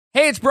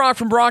Hey, it's Brock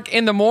from Brock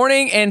in the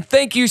Morning, and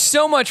thank you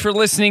so much for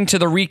listening to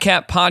the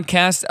recap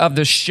podcast of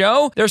the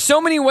show. There's so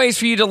many ways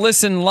for you to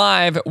listen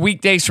live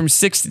weekdays from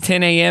 6 to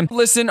 10 a.m.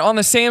 Listen on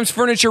the Sam's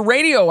Furniture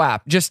Radio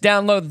app. Just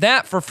download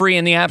that for free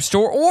in the App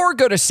Store or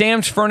go to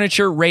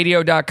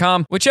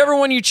samsfurnitureradio.com. Whichever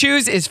one you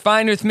choose is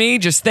fine with me.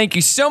 Just thank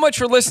you so much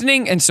for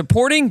listening and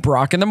supporting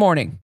Brock in the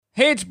Morning.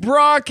 Hey, it's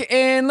Brock,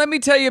 and let me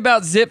tell you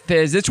about Zip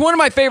Fizz. It's one of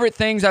my favorite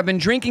things. I've been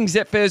drinking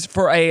Zip Fizz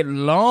for a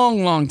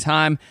long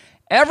time.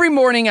 Every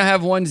morning I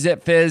have one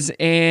Zip Fizz,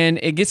 and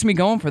it gets me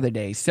going for the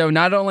day. So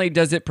not only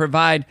does it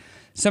provide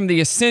some of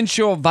the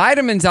essential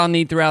vitamins I'll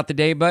need throughout the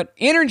day, but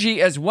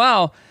energy as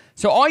well.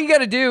 So all you got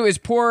to do is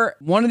pour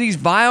one of these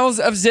vials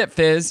of Zip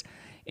Fizz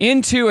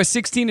into a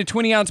 16 to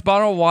 20 ounce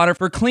bottle of water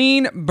for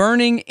clean,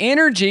 burning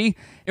energy.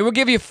 It will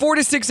give you 4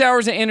 to 6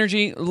 hours of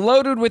energy,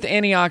 loaded with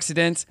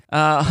antioxidants,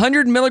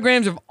 100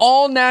 milligrams of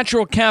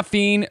all-natural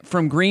caffeine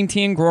from green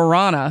tea and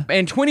guarana,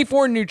 and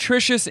 24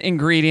 nutritious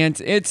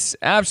ingredients. It's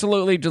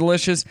absolutely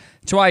delicious.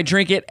 That's why I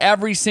drink it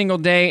every single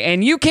day,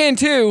 and you can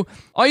too.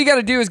 All you got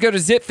to do is go to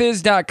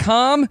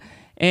zipfizz.com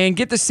and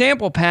get the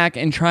sample pack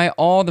and try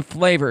all the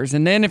flavors.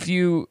 And then if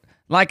you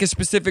like a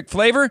specific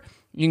flavor,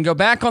 you can go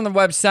back on the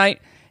website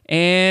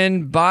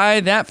and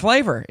buy that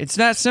flavor. It's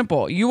that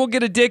simple. You will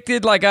get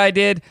addicted like I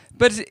did,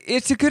 but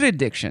it's a good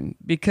addiction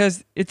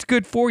because it's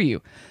good for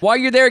you. While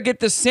you're there,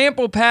 get the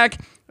sample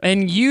pack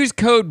and use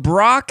code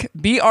BROCK,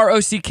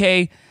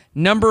 BROCK,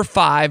 number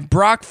 5,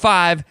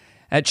 BROCK5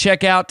 at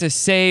checkout to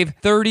save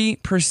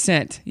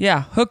 30%.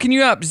 Yeah, hooking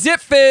you up.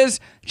 Zip Fizz.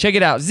 Check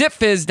it out.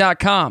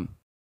 Zipfizz.com.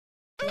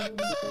 Good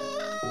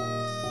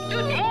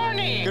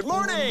morning. Good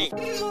morning.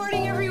 Good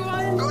morning,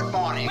 everyone. Good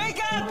morning. Wake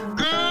up.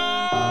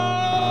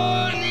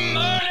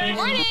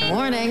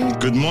 Morning.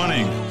 Good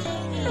morning.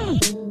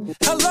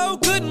 Hello,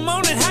 good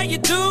morning, how you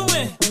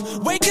doing?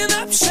 Waking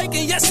up,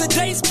 shaking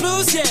yesterday's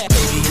blues, yeah.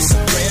 Baby, it's a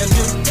brand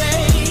new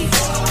day.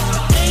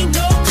 Ain't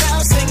no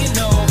clouds hanging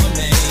over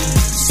me.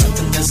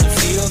 Something doesn't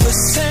feel the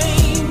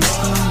same.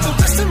 The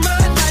rest of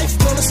my life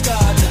gonna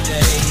start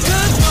today.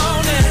 Good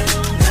morning.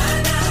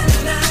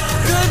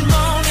 Good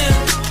morning.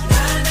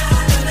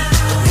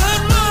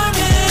 Good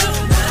morning.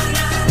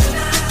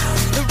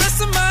 The rest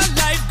of my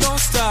life gonna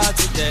start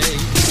today.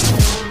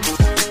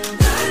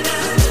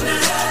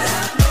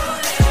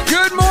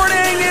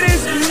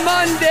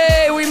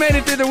 Monday. We made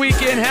it through the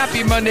weekend.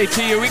 Happy Monday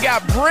to you. We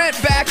got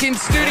Brent back in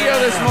studio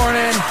this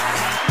morning.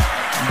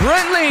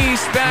 Brent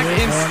Lee's back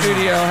in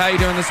studio. How you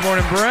doing this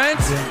morning, Brent?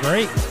 Doing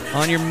great.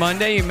 On your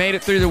Monday, you made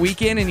it through the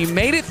weekend, and you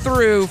made it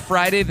through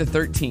Friday the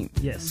 13th.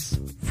 Yes.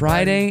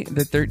 Friday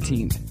the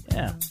 13th.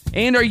 Yeah.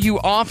 And are you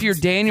off your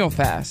Daniel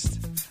fast?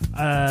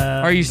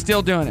 Are you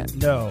still doing it?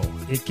 No.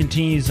 It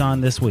continues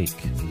on this week.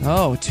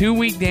 Oh,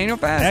 2-week Daniel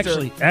fast?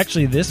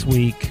 Actually, this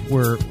week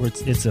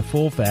it's a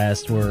full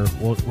fast. We're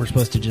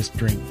supposed to just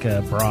drink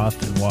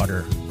broth and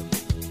water.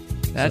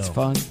 That's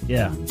fun.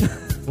 Yeah.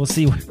 We'll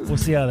see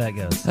how that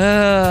goes.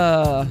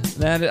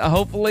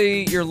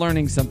 Hopefully you're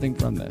learning something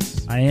from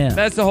this. I am.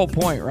 That's the whole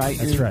point, right?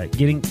 That's right.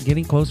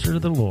 Getting closer to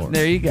the Lord.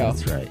 There you go.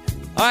 That's right.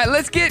 All right,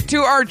 let's get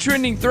to our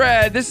trending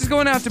thread. This is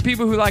going out to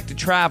people who like to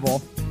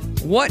travel.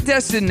 What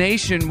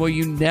destination will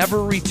you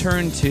never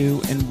return to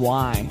and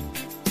why?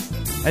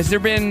 Has there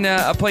been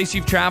a place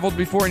you've traveled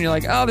before and you're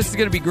like, oh, this is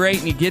going to be great,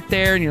 and you get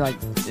there and you're like,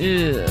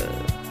 ugh,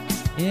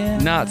 yeah,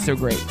 not so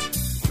great?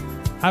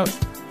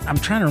 I'm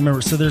trying to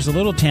remember. So there's a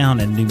little town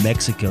in New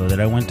Mexico that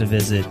I went to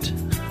visit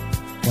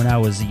when I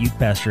was a youth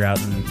pastor out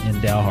in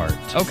Dalhart.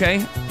 Okay,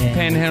 And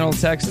Panhandle,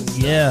 Texas.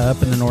 Yeah,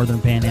 up in the northern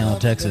Panhandle,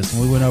 Texas.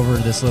 And we went over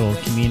to this little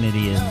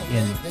community in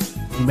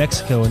New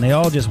Mexico, and they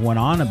all just went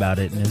on about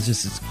it, and it was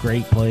just this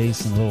great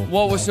place and little.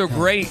 What was so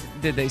great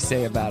did they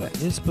say about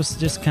it? It's supposed to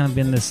just kind of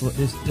been this.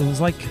 It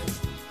was like,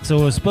 so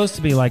it was supposed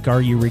to be like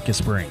our Eureka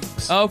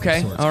Springs.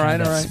 Okay, so it's all right,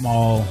 kind of all that right.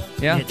 Small,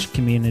 Yeah. niche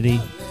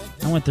community.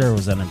 I went there,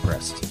 was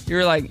unimpressed. You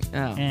were like,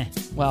 oh,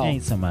 well,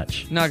 ain't so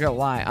much. Not gonna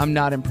lie, I'm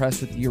not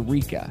impressed with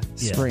Eureka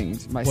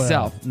Springs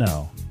myself.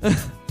 Well, no,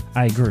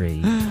 I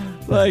agree.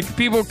 Like,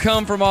 people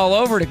come from all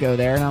over to go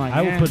there, and I'm like,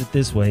 I would put it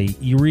this way: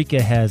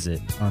 Eureka has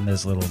it on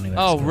this little New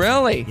Mexico. Oh,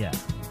 really? Yeah.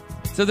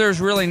 So there's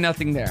really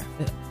nothing there.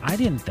 I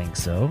didn't think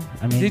so.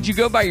 I mean, Did you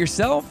go by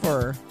yourself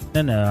or?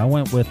 No. I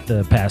went with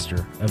the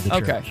pastor of the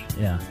church. Okay.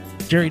 Yeah,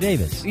 Jerry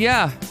Davis.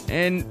 Yeah,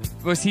 and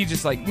was he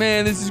just like,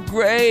 man, this is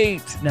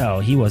great? No,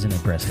 he wasn't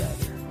impressed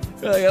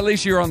either. Like, at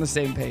least you were on the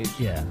same page.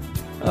 Yeah.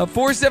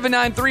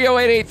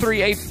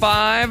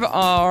 479-308-8385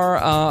 or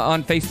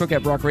on Facebook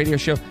at Brock Radio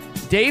Show.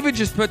 David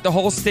just put the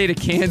whole state of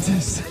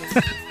Kansas.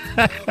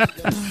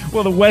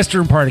 Well, the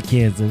western part of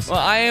Kansas. Well,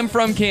 I am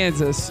from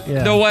Kansas,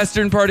 Yeah. the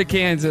western part of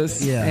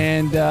Kansas. Yeah.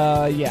 And,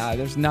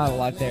 there's not a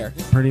lot there.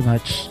 Pretty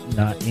much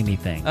not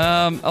anything.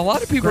 A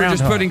lot of people are just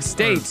Groundhog. putting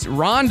states.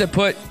 Rhonda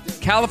put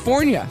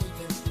California.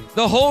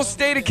 The whole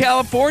state of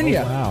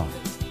California. Oh, wow.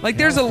 Like,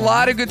 there's a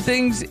lot of good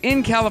things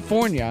in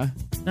California.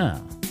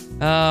 No.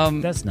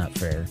 That's not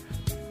fair.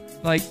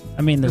 Like,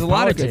 I mean, there's a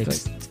lot of good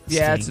politics things.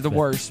 Yeah, it's the stink, but-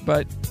 worst,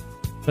 but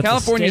But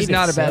California is the state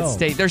not a bad itself-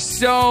 state. There's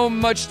so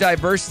much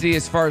diversity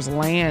as far as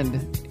land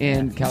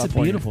in It's a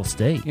California. beautiful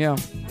state. Yeah.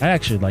 I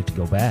actually like to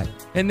go back.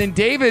 And then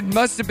David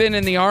must have been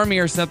in the army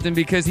or something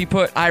because he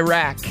put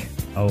Iraq.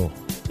 Oh, well,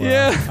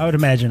 Yeah. I would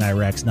imagine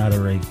Iraq's not a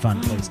very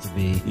fun place to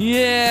be.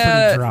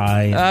 Yeah. Pretty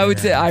dry. I would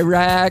say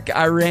Iraq,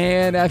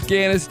 Iran,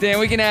 Afghanistan.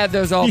 We can add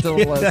those all to the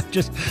list.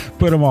 Just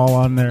put them all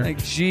on there. Like,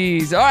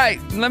 jeez. All right,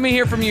 let me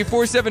hear from you.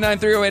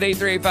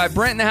 479-308-8385.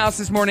 Brent in the house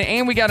this morning,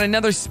 and we got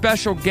another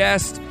special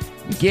guest.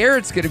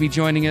 Garrett's going to be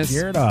joining us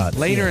Garrett Ott,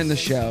 later yes. in the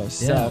show,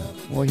 so Yeah.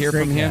 we'll hear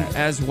Great from him guy.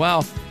 as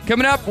well.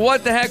 Coming up,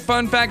 what the heck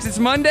fun facts? It's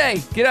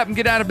Monday. Get up and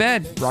get out of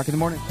bed. Rock in the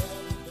morning.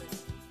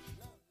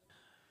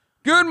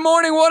 Good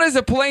morning. What is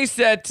a place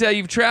that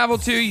you've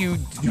traveled to? You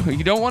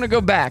don't want to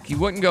go back. You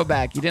wouldn't go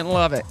back. You didn't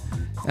love it.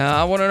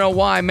 I want to know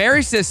why.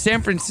 Mary says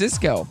San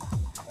Francisco.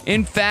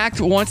 In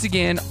fact, once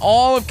again,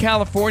 all of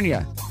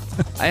California.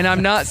 And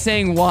I'm not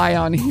saying why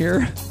on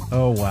here.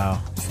 Oh,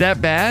 wow. Is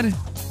that bad?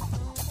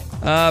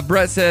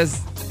 Brett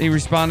says he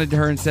responded to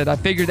her and said, I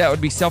figured that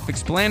would be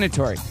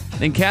self-explanatory.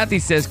 Then Kathy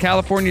says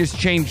California's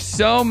changed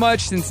so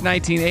much since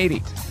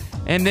 1980.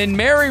 And then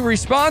Mary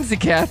responds to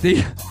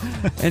Kathy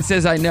and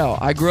says, I know.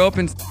 I grew up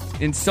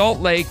in Salt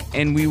Lake,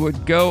 and we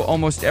would go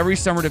almost every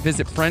summer to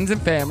visit friends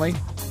and family.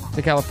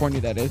 To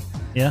California, that is.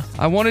 Yeah.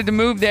 I wanted to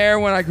move there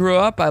when I grew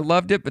up. I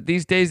loved it, but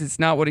these days it's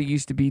not what it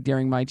used to be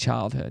during my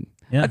childhood.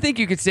 Yeah. I think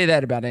you could say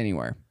that about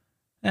anywhere.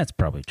 That's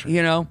probably true.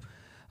 You know,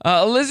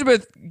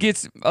 Elizabeth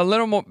gets a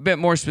little bit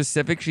more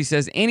specific. She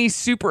says any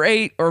Super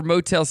 8 or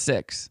Motel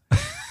 6.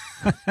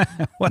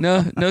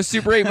 No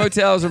Super 8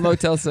 motels or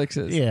Motel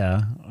 6s.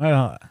 Yeah.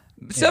 Well,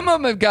 Some of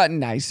them have gotten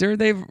nicer.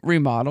 They've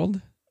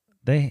remodeled.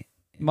 they.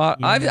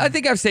 I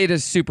think I've stayed at a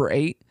Super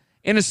 8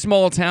 in a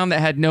small town that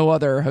had no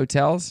other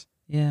hotels.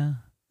 Yeah.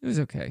 It was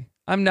okay.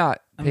 I'm not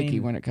picky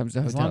mean, when it comes to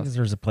As long hotels. as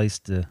there's a place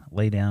to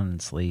lay down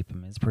and sleep, I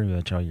mean, it's pretty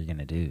much all you're going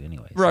to do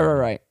anyway.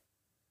 Right.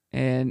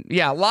 And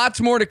yeah,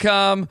 lots more to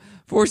come.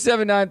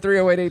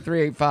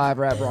 479-308-8385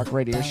 Rap Rock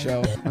Radio Show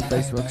on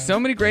Facebook. So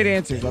many great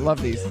answers. I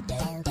love these.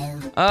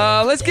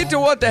 Let's get to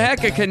what the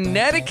heck. A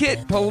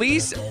Connecticut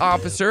police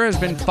officer has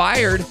been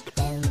fired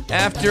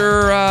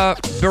after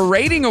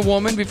berating a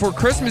woman before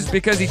Christmas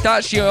because he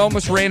thought she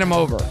almost ran him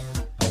over.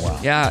 Oh, wow.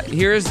 Yeah,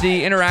 here's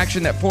the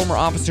interaction that former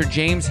officer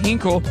James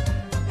Hinkle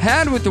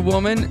had with the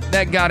woman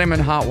that got him in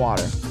hot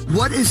water.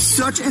 What is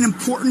such an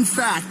important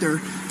factor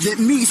that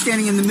me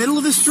standing in the middle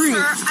of the street,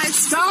 Sir, I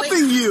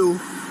stopping you,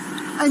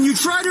 and you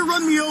try to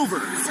run me over?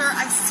 Sir,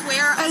 I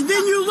swear. And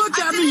then you looked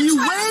I at me, didn't you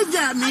try to- waved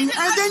at me,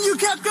 and then you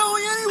kept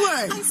going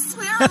anyway. I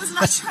swear I was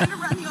not trying to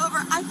run you over.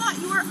 I thought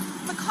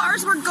the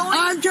cars were going.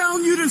 I'm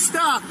telling you to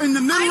stop in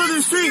the middle I of the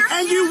didn't see street, your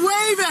and you hand.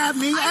 wave at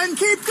me and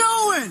keep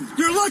going.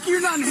 You're lucky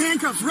you're not in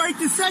handcuffs right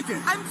this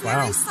second. I'm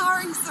very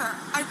sorry, sir.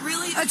 I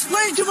really.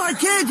 Explain to my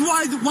kids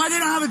why they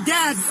don't have a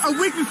dad a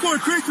week before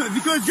Christmas,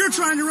 because you're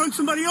trying to run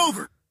somebody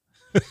over.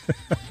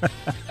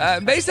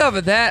 Based off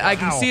of that, I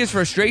can see his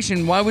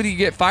frustration. Why would he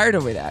get fired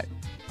over that?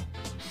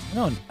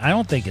 I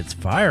don't think it's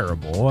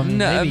fireable. I mean,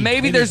 No,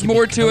 maybe it there's could be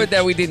more to it that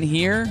coached. we didn't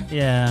hear.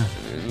 Yeah.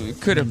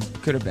 Could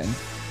have been.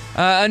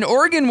 An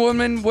Oregon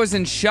woman was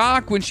in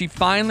shock when she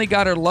finally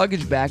got her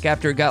luggage back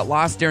after it got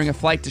lost during a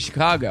flight to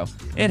Chicago.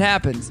 It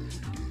happens.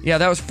 Yeah,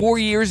 that was 4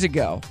 years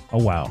ago.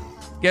 Oh, wow.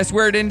 Guess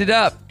where it ended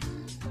up?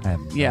 I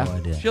have Yeah, no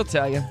idea. she'll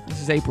tell you.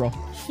 This is April.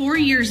 4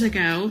 years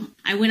ago,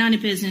 I went on a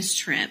business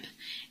trip.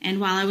 And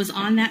while I was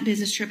on that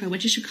business trip, I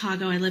went to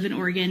Chicago. I live in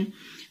Oregon.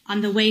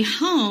 On the way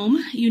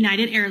home,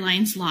 United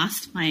Airlines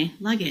lost my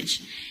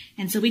luggage.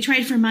 And so we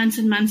tried for months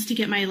and months to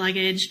get my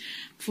luggage.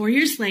 4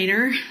 years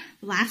later,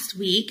 last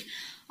week,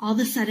 all of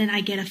a sudden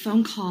I get a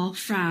phone call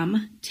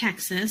from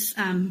Texas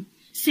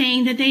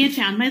saying that they had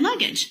found my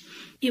luggage.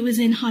 It was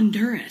in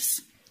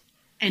Honduras.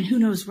 And who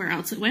knows where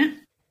else it went?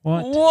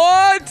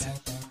 What?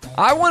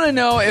 I want to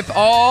know if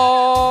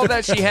all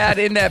that she had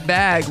in that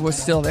bag was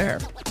still there.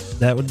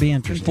 That would be In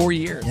interesting. 4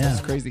 years. Yeah.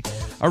 That's crazy.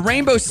 A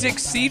Rainbow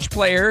Six Siege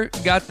player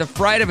got the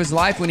fright of his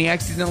life when he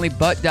accidentally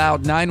butt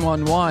dialed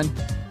 911,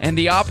 and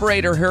the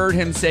operator heard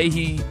him say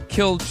he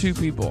killed 2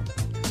 people.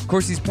 Of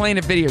course, he's playing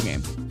a video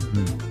game,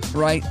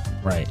 right?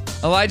 Right.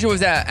 Elijah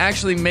was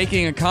actually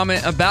making a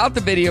comment about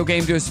the video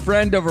game to his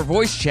friend over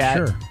voice chat.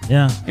 Sure.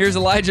 Yeah. Here's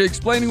Elijah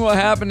explaining what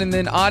happened, and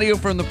then audio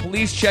from the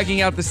police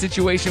checking out the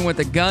situation with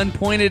a gun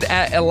pointed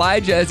at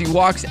Elijah as he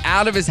walks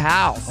out of his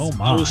house. Oh, I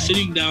my. was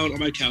sitting down on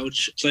my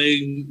couch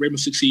playing Rainbow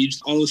Six Siege.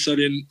 All of a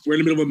sudden, we're in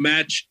the middle of a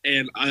match,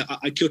 and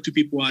I killed 2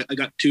 people. I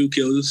got 2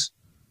 kills,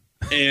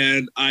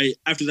 and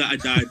after that I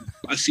died.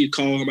 I see a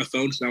call on my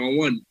phone. It's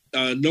 911.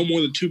 No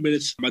more than 2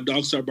 minutes, my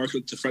dog started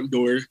barking at the front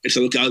door, and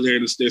so I look out there,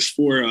 and there's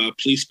 4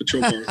 police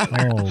patrol cars. Oh,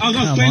 I was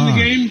come playing on.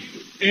 the game,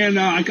 and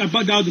I got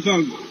butt dialed the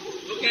phone.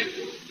 Okay.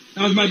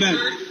 That was my bad.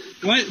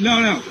 What?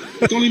 No.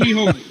 It's only me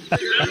home.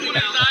 Everyone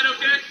inside,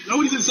 okay?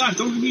 Nobody's inside.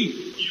 It's only me.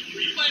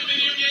 You playing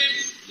video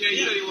games? Yeah,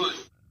 he said he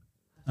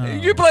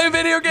was. You playing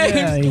video games?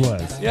 Yeah, he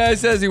was. Yeah, it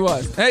says he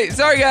was. Hey,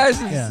 sorry guys,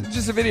 it's Yeah.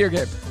 just a video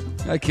game.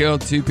 I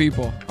killed 2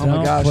 people. Oh Don't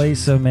my gosh. play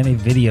so many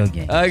video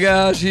games. Oh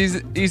gosh,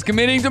 he's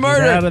committing to He's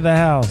murder. out of the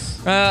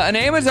house. An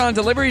Amazon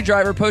delivery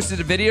driver posted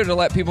a video to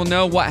let people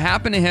know what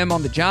happened to him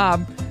on the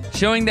job,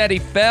 showing that he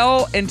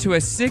fell into a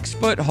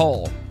 6-foot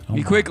hole.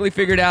 He quickly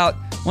figured out,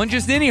 wasn't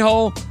just any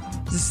hole,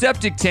 it's a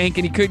septic tank,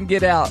 and he couldn't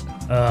get out.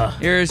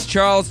 Here's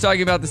Charles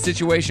talking about the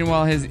situation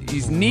while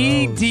he's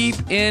knee deep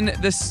in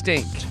the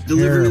stink.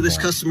 Delivered to this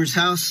customer's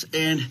house,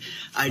 and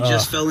I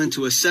just fell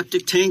into a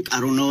septic tank. I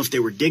don't know if they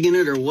were digging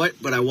it or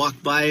what, but I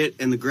walked by it,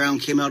 and the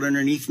ground came out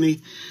underneath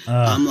me.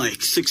 I'm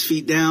like 6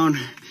 feet down,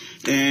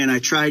 and I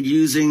tried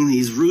using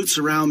these roots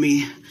around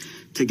me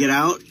to get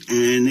out,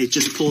 and it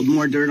just pulled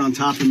more dirt on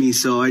top of me.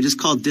 So I just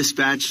called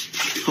dispatch.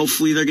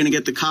 Hopefully they're going to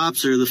get the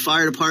cops or the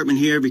fire department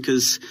here,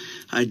 because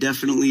I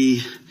definitely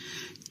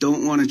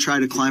don't want to try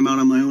to climb out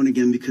on my own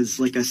again, because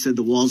like I said,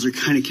 the walls are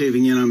kind of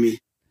caving in on me.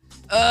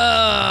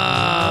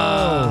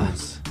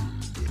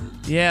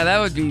 Yeah, that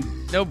would be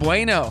no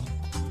bueno.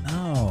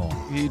 No.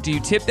 Do you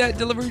tip that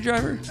delivery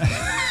driver?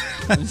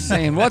 I'm just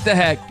saying, what the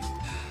heck?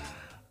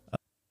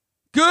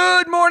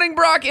 Good morning,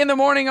 Brock. In the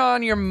morning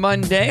on your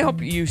Monday.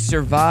 Hope you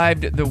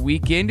survived the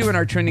weekend. Doing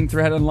our trending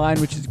thread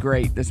online, which is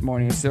great this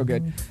morning. It's so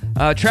good.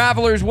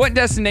 Travelers, what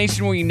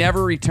destination will you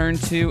never return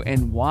to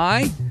and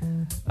why?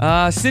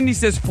 Cindy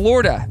says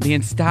Florida, the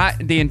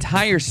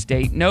entire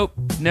state. Nope,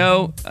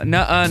 no,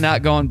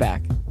 not going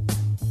back.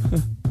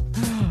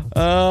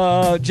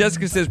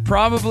 Jessica says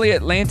probably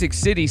Atlantic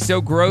City. So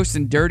gross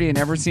and dirty, and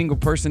every single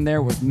person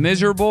there was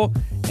miserable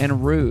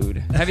and rude.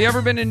 Have you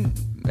ever been in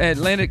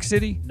Atlantic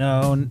City?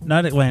 No,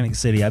 not Atlantic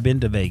City. I've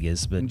been to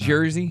Vegas, but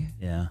Jersey.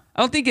 Yeah,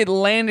 I don't think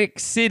Atlantic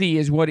City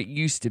is what it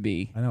used to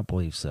be. I don't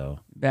believe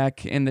so.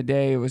 Back in the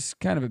day, it was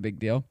kind of a big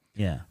deal.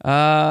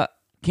 Yeah.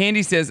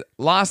 Candy says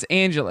Los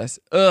Angeles.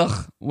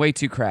 Ugh, way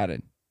too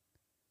crowded.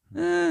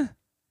 I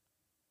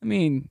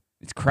mean,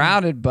 it's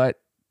crowded, but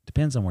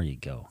depends on where you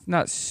go. It's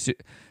not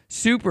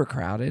super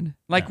crowded.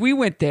 Like we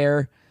went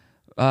there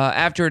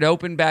after it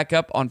opened back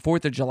up on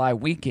 4th of July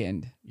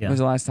weekend. Yeah. It was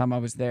the last time I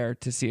was there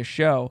to see a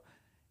show.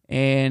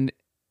 And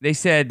they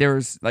said there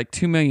was like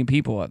 2 million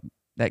people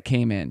that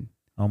came in.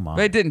 Oh, my.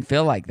 But it didn't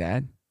feel like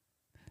that.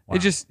 Wow.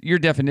 It's just your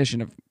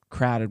definition of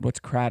crowded. What's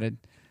crowded?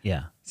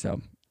 Yeah.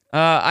 So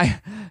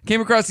I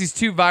came across these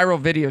 2 viral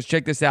videos.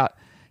 Check this out.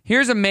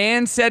 Here's a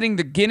man setting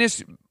the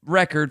Guinness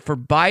record for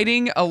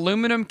biting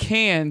aluminum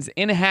cans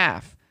in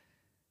half.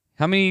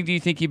 How many do you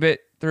think he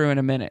bit through in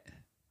a minute?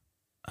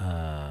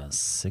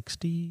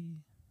 60.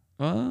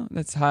 Well,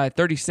 that's high.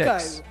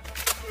 36.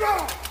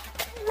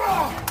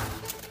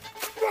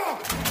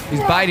 He's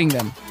biting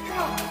them.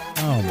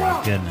 Oh,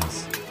 my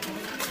goodness.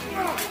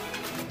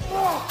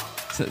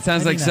 So it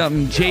sounds like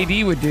something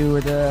JD would do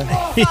with a...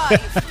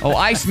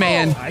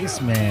 Iceman.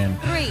 Iceman.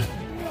 3,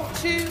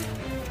 2,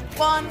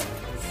 1,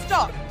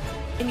 stop.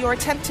 In your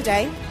attempt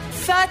today,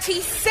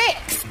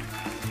 36.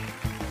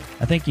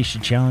 I think you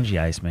should challenge the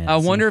Iceman. I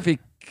wonder if he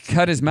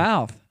cut his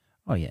mouth.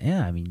 Oh,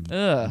 yeah. I mean,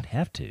 you'd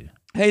have to.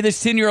 Hey,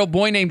 this 10-year-old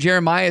boy named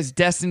Jeremiah is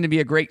destined to be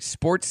a great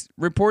sports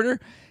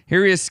reporter.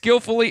 Here he is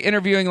skillfully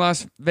interviewing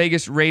Las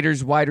Vegas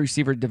Raiders wide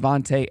receiver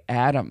Davante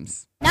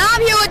Adams. Now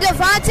I'm here with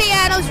Davante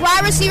Adams,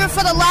 wide receiver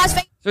for the Las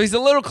Vegas. So he's a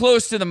little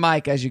close to the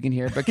mic, as you can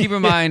hear, but keep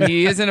in mind,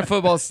 he is in a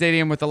football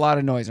stadium with a lot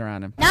of noise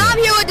around him. Now I'm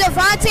here with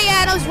Davante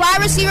Adams, wide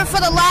receiver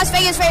for the Las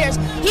Vegas Raiders.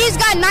 He's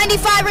got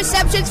 95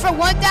 receptions for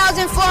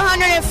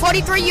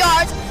 1,443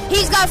 yards.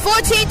 He's got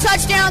 14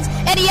 touchdowns,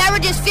 and he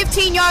averages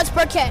 15 yards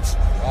per catch.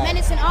 Wow. Man,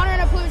 it's an honor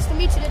and a privilege to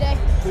meet you today.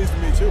 Pleased to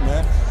meet you,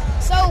 man.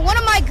 So one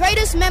of my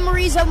greatest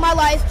memories of my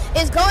life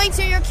is going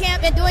to your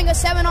camp and doing a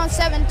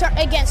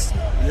 7-on-7 against you.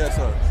 Yes,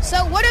 sir.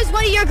 So what is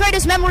one of your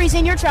greatest memories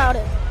in your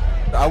childhood?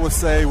 I would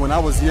say when I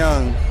was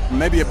young,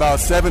 maybe about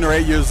 7 or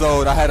 8 years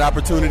old, I had the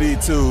opportunity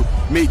to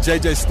meet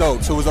J.J.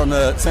 Stokes, who was on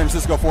the San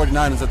Francisco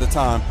 49ers at the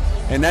time.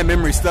 And that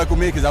memory stuck with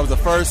me because I was the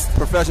first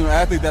professional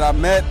athlete that I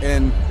met,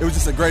 and it was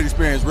just a great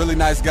experience. Really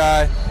nice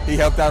guy. He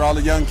helped out all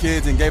the young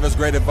kids and gave us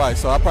great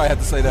advice. So I probably have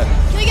to say that.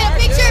 Can we get a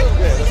picture?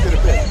 Yeah, let's get a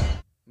picture.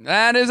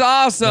 That is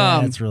awesome.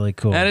 Yeah, that's really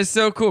cool. That is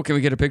so cool. Can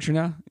we get a picture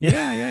now?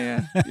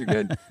 Yeah. You're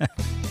good.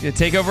 You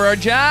take over our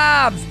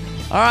jobs.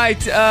 All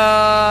right,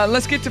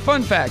 let's get to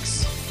fun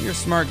facts. You're a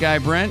smart guy,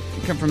 Brent.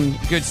 You come from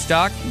good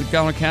stock,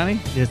 McDonald County.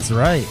 It's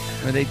right.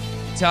 Where they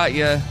taught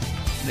you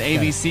the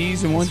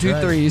ABCs and 1, 2,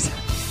 3s.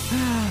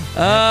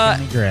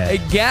 A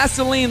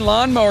gasoline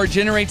lawnmower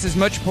generates as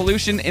much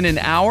pollution in an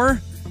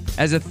hour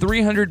as a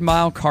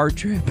 300-mile car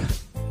trip.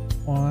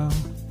 Wow.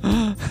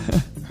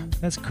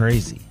 That's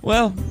crazy.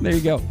 Well, there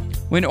you go.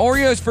 When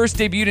Oreos first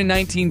debuted in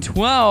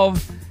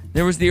 1912,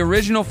 there was the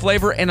original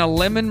flavor and a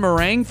lemon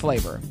meringue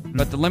flavor.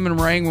 But the lemon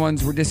meringue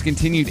ones were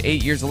discontinued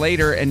 8 years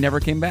later and never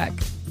came back.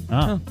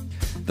 Oh.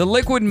 The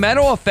liquid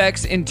metal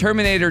effects in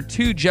Terminator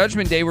 2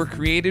 Judgment Day were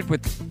created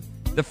with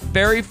the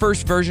very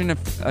first version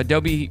of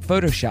Adobe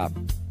Photoshop.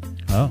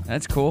 Oh.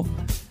 That's cool.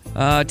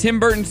 Tim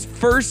Burton's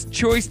first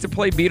choice to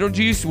play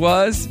Beetlejuice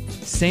was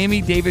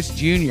Sammy Davis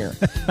Jr.,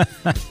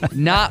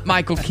 not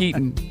Michael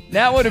Keaton.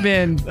 That would have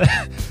been...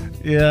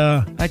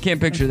 Yeah. I can't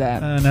picture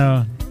that. I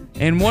know.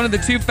 And one of the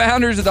two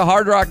founders of the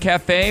Hard Rock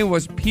Cafe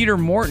was Peter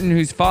Morton,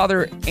 whose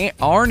father,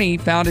 Arnie,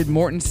 founded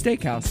Morton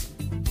Steakhouse.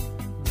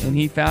 And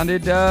he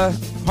founded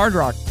Hard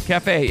Rock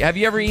Cafe. Have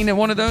you ever eaten at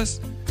one of those?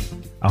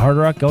 A Hard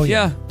Rock? Oh,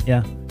 yeah.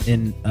 Yeah,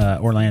 in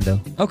Orlando.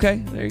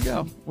 Okay, there you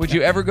go. Would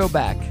you ever go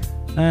back?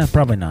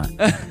 Probably not.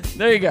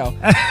 There you go.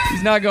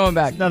 He's not going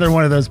back. Another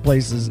one of those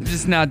places.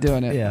 Just not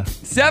doing it. Yeah.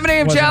 7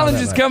 a.m. Wasn't all challenge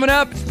that is much. coming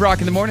up. It's Brock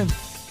in the morning.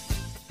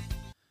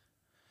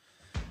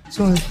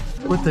 So,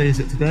 what day is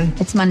it today?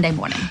 It's Monday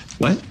morning.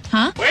 What?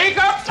 Huh? Wake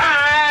up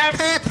time!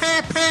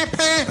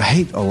 I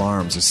hate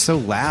alarms. They're so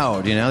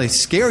loud, you know, they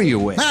scare you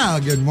away.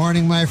 Well, good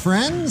morning, my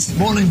friends.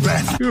 Morning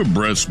breath. Your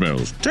breath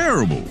smells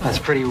terrible. That's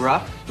pretty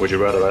rough. Would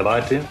you rather I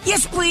lied to you?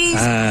 Yes, please.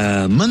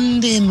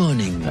 Monday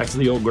morning. Back to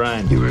the old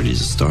grind. You ready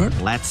to start?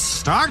 Let's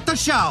start the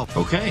show.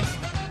 Okay.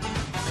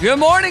 Good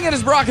morning. It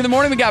is Brock in the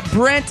morning. We got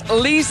Brent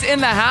Lease in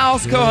the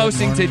house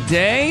co-hosting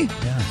today.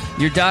 Yeah.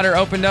 Your daughter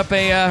opened up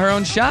her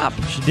own shop.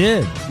 She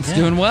did. It's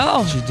doing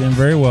well. She's doing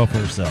very well for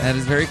herself. That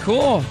is very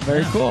cool.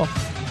 Very cool.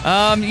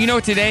 You know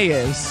what today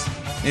is?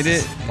 It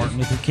is Martin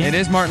Luther King. It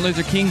is Martin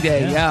Luther King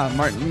Day. Yeah,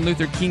 Martin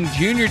Luther King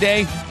Jr.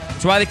 Day.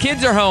 That's why the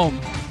kids are home.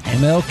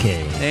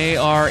 MLK. They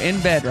are in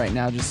bed right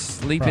now, just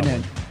sleeping Probably.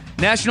 in.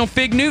 National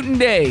Fig Newton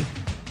Day.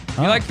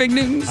 You like Fig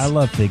Newtons? I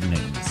love Fig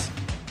Newtons.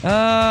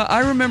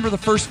 I remember the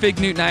first Fig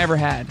Newton I ever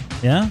had.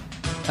 Yeah?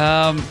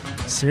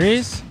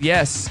 Serious?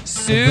 Yes.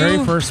 Sue. The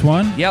very first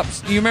one? Yep.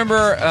 You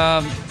remember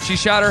she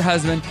shot her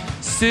husband,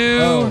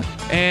 Sue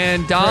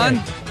and Don?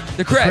 Craig.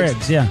 The Craigs.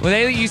 Craigs, yeah. Well,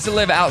 they used to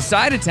live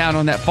outside of town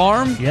on that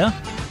farm. Yeah.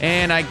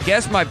 And I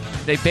guess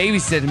they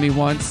babysitted me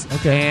once.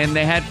 Okay. And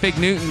they had Fig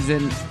Newtons,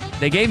 and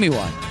they gave me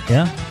one.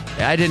 Yeah?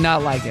 I did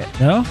not like it.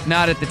 No?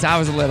 Not at the time. I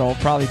was little,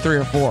 probably 3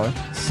 or 4.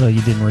 So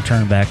you didn't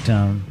return back to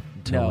him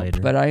until No, later?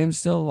 but I am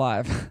still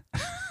alive.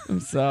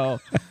 So,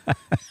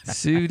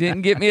 Sue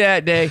didn't get me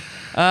that day.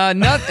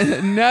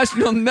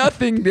 National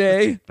Nothing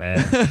Day.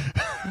 Bad.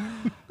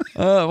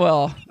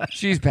 Well,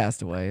 she's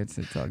passed away. It's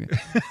all good.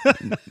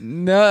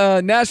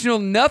 National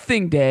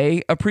Nothing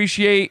Day.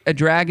 Appreciate a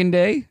Dragon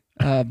Day.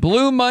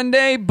 Blue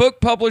Monday.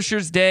 Book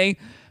Publishers Day.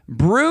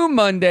 Brew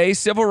Monday.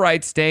 Civil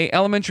Rights Day.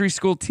 Elementary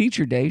School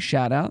Teacher Day.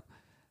 Shout out.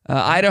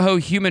 Idaho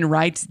Human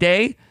Rights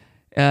Day.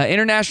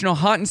 International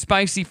Hot and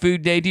Spicy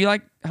Food Day. Do you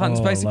like hot and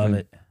spicy love food?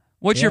 it.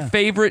 What's your Yeah.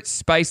 favorite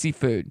spicy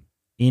food?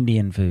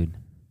 Indian food.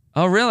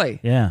 Oh, really?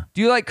 Yeah.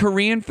 Do you like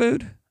Korean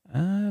food?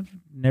 I've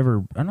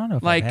never, I don't know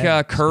if Like I've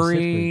had curry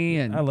specifically.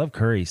 and- I love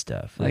curry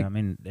stuff. Like- I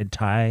mean, and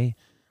Thai.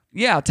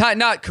 Yeah, Thai,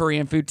 not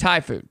Korean food,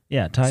 Thai food.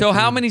 Yeah, Thai So food.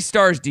 how many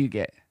stars do you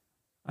get?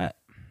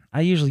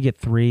 I usually get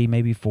 3,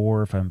 maybe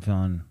 4 if I'm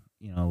feeling,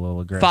 a little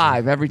aggressive.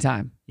 5 every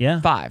time.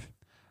 Yeah. 5.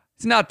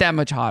 It's not that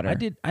much hotter.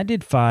 I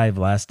did 5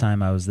 last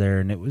time I was there,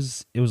 and it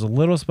was a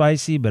little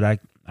spicy, but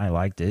I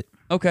liked it.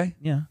 Okay.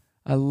 Yeah.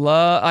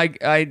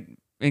 I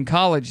in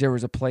college there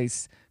was a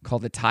place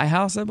called the Thai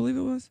House, I believe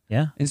it was.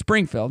 Yeah. In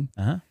Springfield.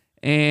 Uh-huh.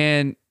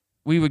 And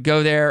we would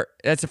go there.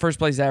 That's the first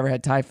place I ever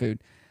had Thai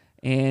food.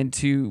 And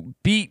to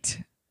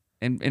beat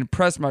and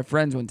impress my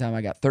friends one time,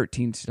 I got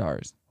 13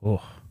 stars.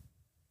 Oh.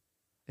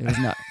 It was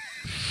not.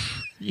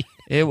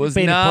 It was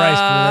paid a not price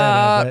for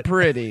that, I bet.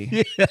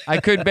 pretty. I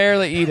could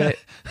barely eat it.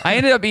 I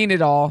ended up eating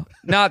it all.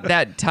 Not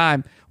that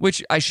time,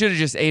 which I should have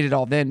just ate it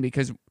all then,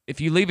 because if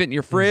you leave it in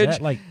your fridge,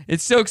 that like-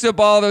 it soaks up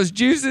all those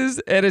juices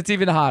and it's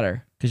even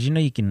hotter. Because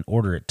you can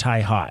order it Thai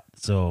hot,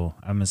 so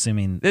I'm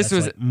assuming This that's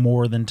was- like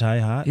more than Thai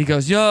hot. He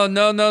goes, yo,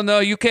 no,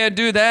 you can't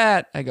do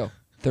that. I go,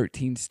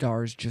 13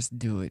 stars, just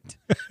do it.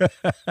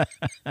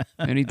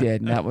 And he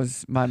did, and that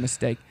was my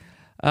mistake.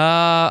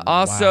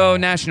 Also,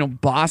 National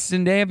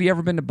Boston Day. Have you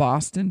ever been to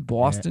Boston?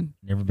 Boston?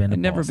 Never been to I've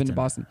never been to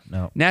Boston.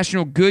 No.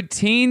 National Good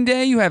Teen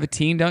Day. You have a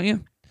teen, don't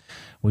you?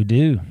 We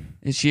do.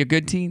 Is she a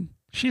good teen?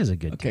 She is a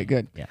good Okay, teen.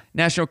 good. Yeah.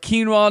 National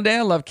Quinoa Day.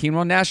 I love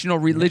quinoa. National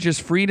Religious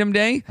Freedom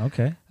Day.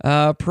 Okay.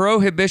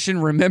 Prohibition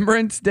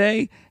Remembrance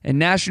Day. And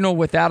National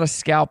Without a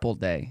Scalpel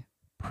Day.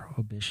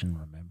 Prohibition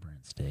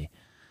Remembrance Day.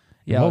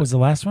 Yeah. And what was the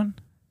last one?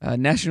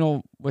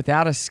 National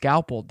Without a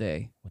Scalpel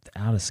Day.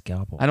 Without a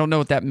scalpel. I don't know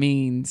what that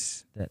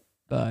means,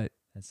 but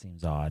that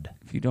seems odd.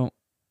 if you don't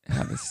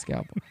have a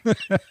scalpel.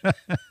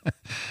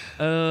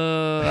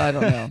 I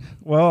don't know.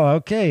 Well,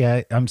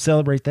 okay. I'm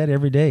celebrate that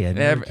every day. I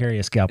never carry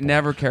a scalpel.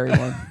 Never carry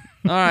one.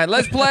 All right,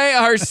 let's play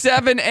our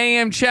 7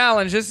 a.m.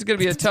 challenge. This is going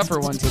to be a tougher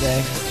one today.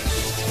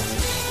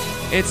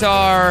 It's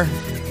our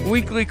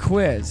weekly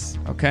quiz,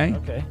 okay?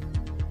 Okay.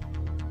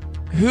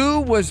 Who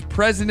was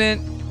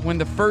president when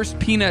the first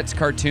Peanuts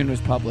cartoon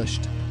was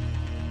published?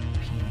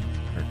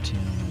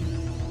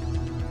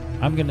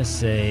 I'm going to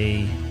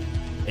say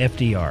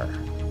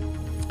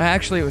FDR.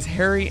 Actually, it was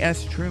Harry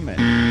S. Truman.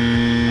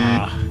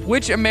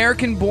 Which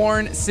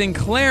American-born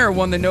Sinclair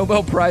won the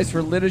Nobel Prize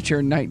for Literature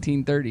in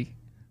 1930?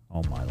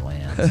 Oh, my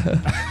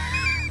land.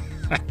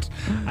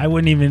 I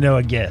wouldn't even know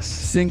a guess.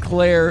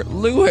 Sinclair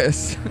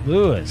Lewis.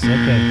 Lewis,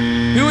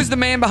 okay. Who was the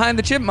man behind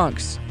the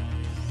Chipmunks?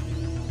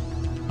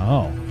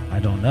 Oh, I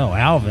don't know.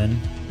 Alvin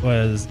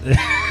was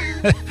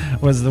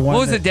was the one. What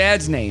was the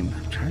dad's name?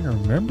 I'm trying to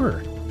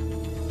remember.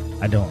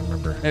 I don't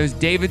remember. It was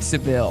David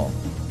Seville.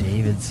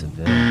 David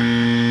Seville.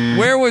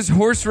 Where was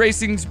horse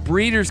racing's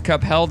Breeders'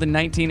 Cup held in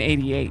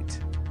 1988?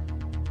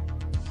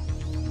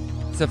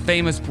 It's a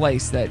famous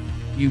place that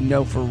you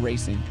know for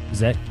racing. Is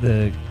that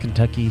the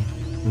Kentucky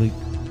Luke?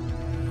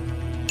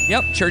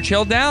 Yep,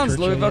 Churchill Downs,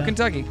 Churchill, Louisville, yeah.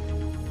 Kentucky.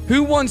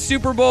 Who won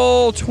Super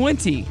Bowl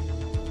 20?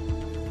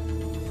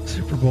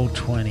 Super Bowl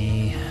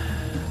 20.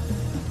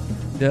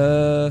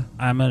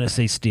 I'm going to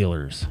say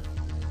Steelers.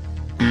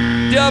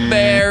 The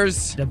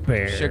Bears. The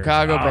Bears.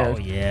 Chicago Bears.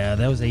 Oh, yeah,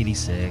 that was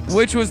 86.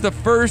 Which was the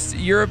first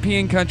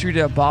European country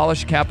to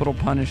abolish capital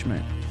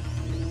punishment?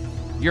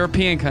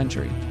 European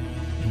country.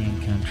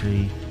 European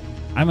country.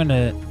 I'm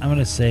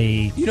gonna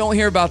say. You don't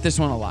hear about this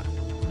one a lot.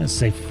 I'm gonna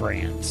say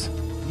France.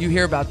 You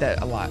hear about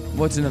that a lot.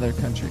 What's another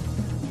country?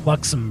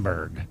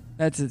 Luxembourg.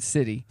 That's a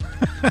city,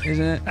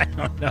 isn't it? I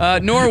don't know.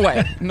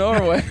 Norway.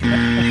 Norway.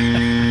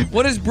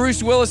 What is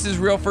Bruce Willis's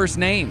real first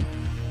name?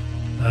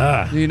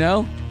 Do you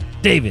know?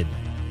 David.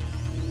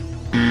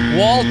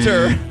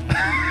 Walter.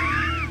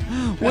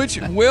 Which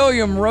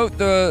William wrote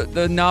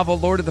the novel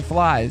Lord of the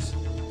Flies?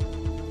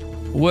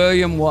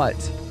 William what?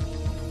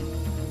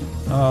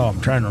 Oh,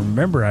 I'm trying to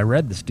remember. I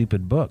read the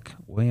stupid book.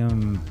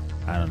 William,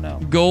 I don't know.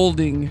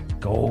 Golding.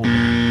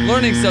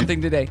 Learning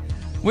something today.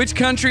 Which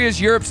country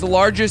is Europe's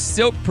largest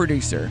silk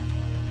producer?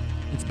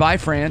 It's by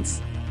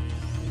France.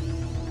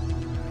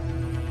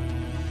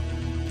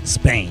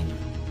 Spain.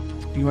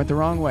 You went the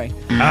wrong way.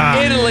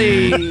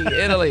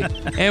 Italy.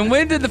 And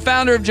when did the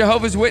founder of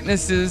Jehovah's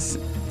Witnesses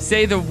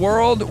say the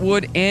world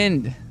would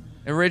end?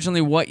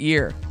 Originally, what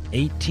year?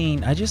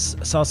 I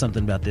just saw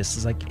something about this.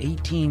 It's like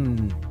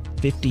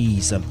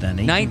 1850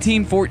 something.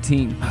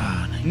 1914.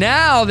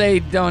 Now they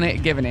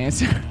don't give an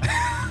answer.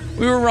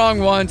 We were wrong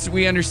once.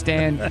 We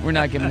understand. We're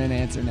not giving an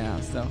answer now.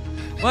 So,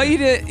 well, you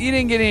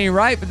didn't get any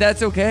right, but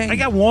that's okay. I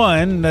got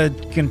one, the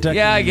Kentucky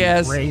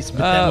race, but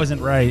that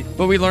wasn't right.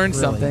 But we learned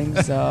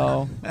something.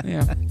 So,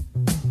 yeah.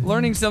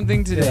 Learning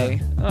something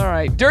today. Yeah. All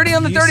right. Dirty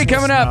on the 30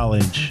 coming up.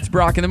 Knowledge. It's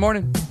Brock in the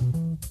morning.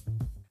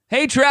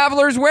 Hey,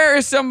 travelers, where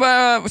is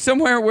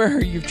somewhere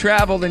where you've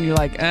traveled and you're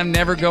like, I'm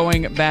never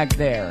going back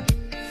there?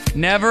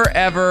 Never,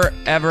 ever,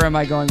 ever am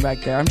I going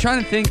back there. I'm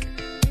trying to think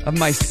of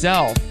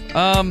myself.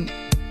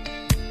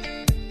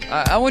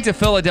 I went to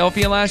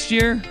Philadelphia last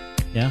year.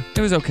 Yeah.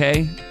 It was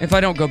okay. If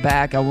I don't go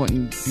back, I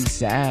wouldn't be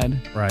sad.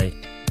 Right.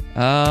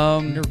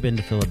 I've never been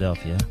to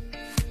Philadelphia,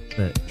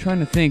 but trying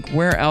to think,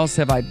 where else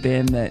have I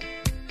been that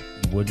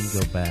wouldn't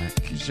go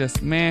back? It's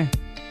just meh.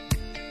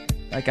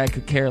 Like I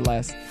could care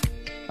less.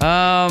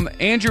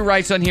 Andrew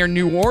writes on here,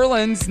 New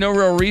Orleans, no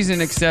real reason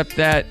except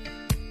that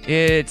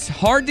it's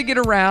hard to get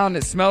around.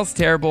 It smells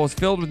terrible. It's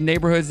filled with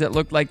neighborhoods that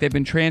look like they've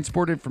been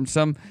transported from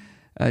some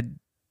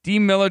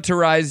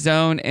demilitarized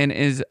zone and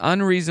is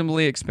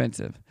unreasonably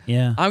expensive.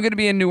 Yeah. I'm going to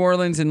be in New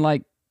Orleans in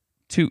like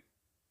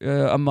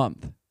a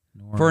month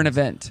for an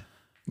event.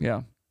 Yeah.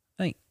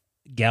 I think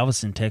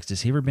Galveston,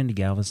 Texas. You ever been to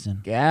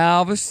Galveston?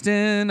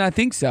 Galveston, I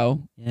think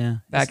so. Yeah.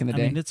 Back in the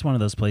day. I mean, it's one of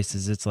those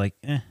places. It's like,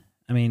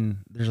 I mean,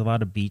 there's a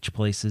lot of beach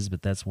places,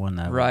 but that's one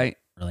that I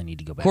really need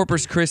to go back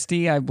Corpus to.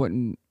 Christi, I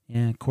wouldn't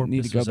need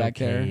to go back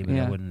there. But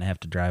I wouldn't have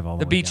to drive all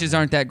the way. The beaches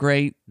aren't that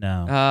great.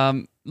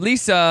 No.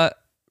 Lisa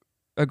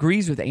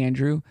agrees with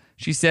Andrew.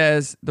 She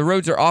says the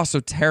roads are also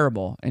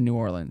terrible in New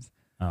Orleans.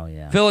 Oh,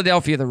 yeah.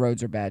 Philadelphia, the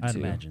roads are bad, I'd too.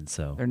 imagine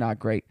so. They're not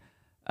great.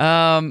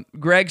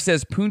 Greg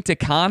says Punta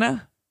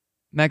Cana,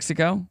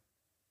 Mexico.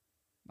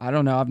 I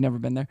don't know. I've never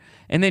been there.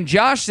 And then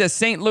Josh says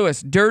St.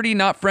 Louis. Dirty,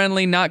 not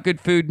friendly, not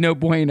good food, no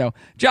bueno.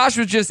 Josh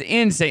was just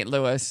in St.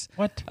 Louis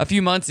a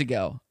few months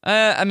ago.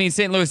 I mean,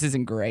 St. Louis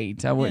isn't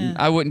great. I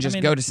wouldn't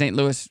just go to St.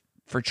 Louis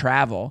for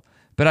travel.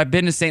 But I've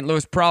been to St.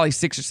 Louis probably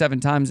 6 or 7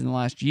 times in the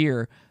last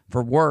year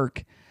for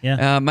work.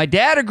 Yeah. My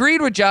dad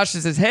agreed with Josh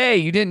and says, hey,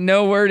 you didn't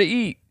know where to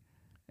eat.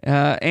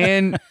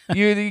 And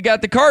you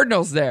got the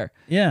Cardinals there.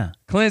 Yeah.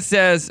 Clint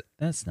says,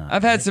 that's not.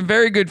 I've had some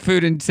very good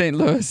food in St.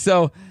 Louis.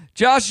 So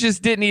Josh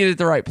just didn't eat at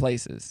the right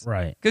places.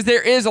 Right. Because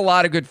there is a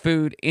lot of good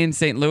food in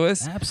St.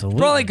 Louis. Absolutely.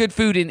 Probably good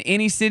food in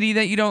any city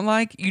that you don't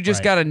like. You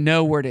just got to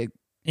know where to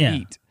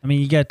eat. I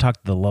mean, you got to talk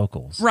to the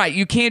locals. Right.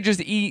 You can't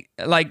just eat.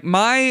 Like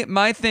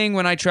my thing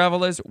when I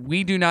travel is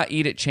we do not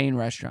eat at chain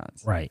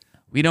restaurants. Right.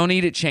 We don't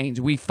eat at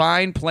chains. We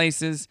find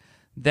places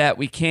that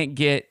we can't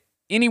get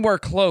anywhere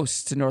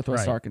close to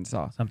Northwest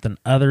Arkansas. Something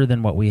other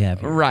than what we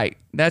have here. Right.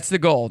 That's the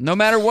goal. No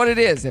matter what it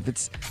is. If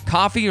it's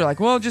coffee, you're like,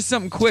 well, just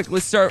something quick.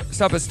 Let's stop at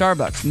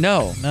Starbucks.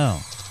 No.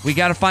 We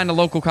got to find a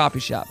local coffee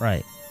shop.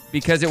 Right.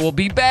 Because it will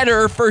be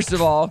better, first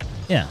of all.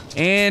 Yeah.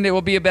 And it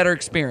will be a better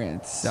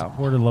experience. So.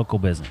 Support a local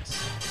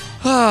business.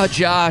 Oh,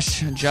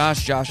 Josh.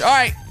 All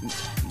right.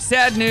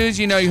 Sad news.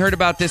 You heard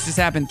about this. This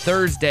happened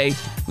Thursday.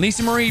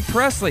 Lisa Marie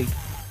Presley.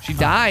 She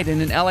died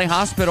in an LA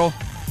hospital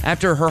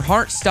after her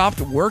heart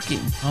stopped working.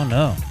 Oh,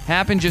 no.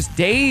 Happened just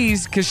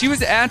days because she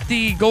was at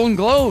the Golden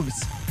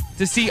Globes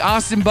to see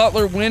Austin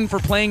Butler win for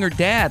playing her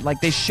dad.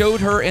 Like, they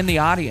showed her in the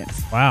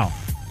audience. Wow.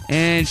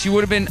 And she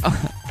would have been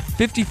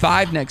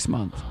 55 next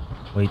month.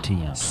 Way too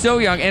young. So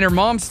young. And her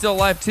mom's still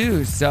alive,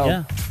 too. So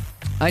yeah.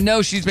 I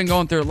know she's been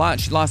going through a lot.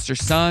 She lost her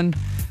son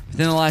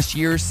within the last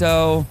year or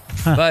so.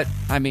 But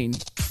I mean,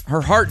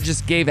 her heart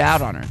just gave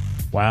out on her.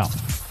 Wow.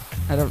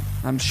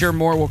 I'm sure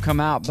more will come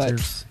out,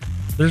 but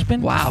there's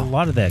been a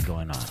lot of that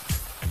going on.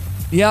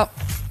 Yep.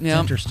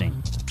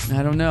 Interesting.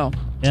 I don't know.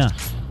 Yeah.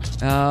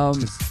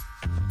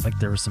 Like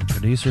there were some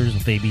producers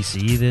with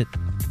ABC that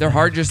their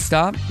heart just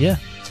stopped. Yeah.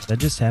 That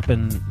just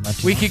happened.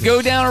 We could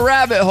go down a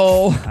rabbit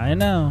hole. I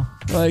know.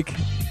 Like,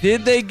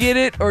 did they get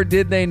it or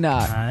did they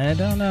not? I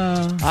don't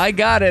know. I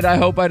got it. I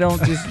hope I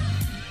don't just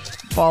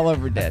fall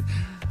over dead.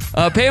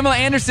 Pamela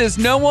Anderson says,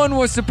 no one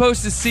was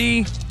supposed to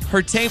see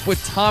her tape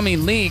with Tommy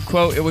Lee.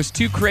 Quote, it was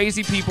two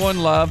crazy people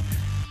in love.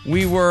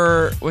 We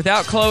were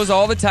without clothes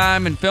all the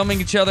time and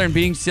filming each other and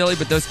being silly,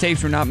 but those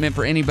tapes were not meant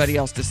for anybody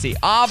else to see.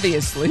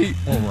 Obviously.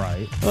 All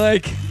right.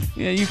 Like,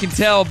 you can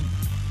tell,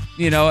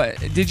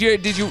 did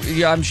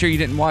you, I'm sure you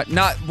didn't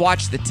not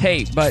watch the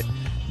tape, but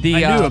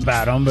I knew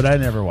about them, but I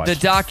never watched the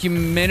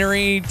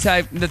documentary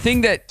type, the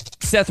thing that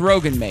Seth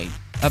Rogen made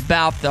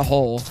about the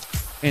whole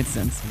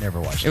instance. I never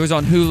watched it. It was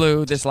on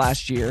Hulu this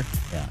last year.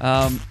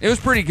 Yeah. It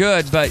was pretty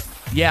good, but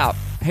yeah,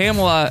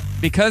 Pamela,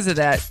 because of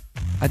that,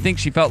 I think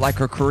she felt like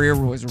her career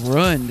was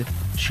ruined.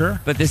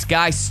 Sure. But this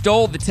guy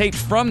stole the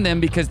tapes from them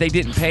because they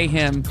didn't pay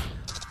him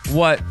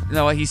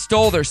he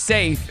stole their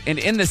safe, and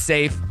in the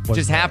safe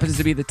happens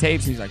to be the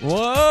tapes, and he's like,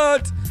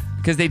 what?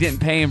 Because they didn't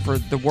pay him for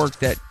the work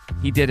that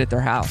he did at their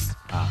house.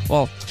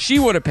 Well, she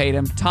would have paid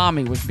him.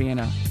 Tommy was being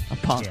a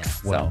punk. Yeah,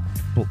 well,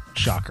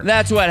 shocker.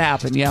 That's what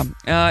happened, yeah.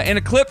 In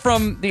a clip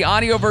from the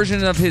audio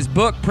version of his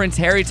book, Prince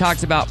Harry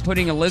talks about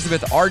putting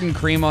Elizabeth Arden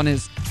cream on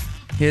his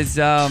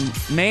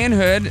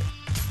manhood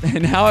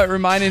and how it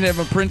reminded him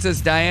of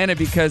Princess Diana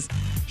because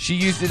she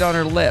used it on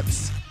her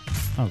lips.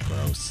 Oh,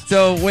 gross.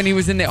 So when he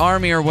was in the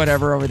army or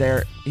whatever over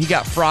there, he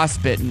got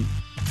frostbitten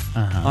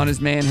on his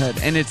manhood.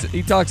 And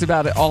he talks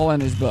about it all in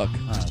his book.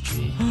 Oh,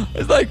 gee.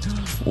 It's like,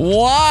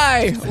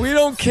 why? We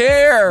don't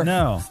care.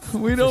 No.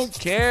 We don't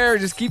care.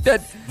 Just keep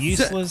that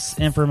useless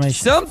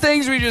information. Some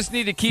things we just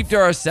need to keep to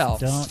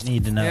ourselves. Don't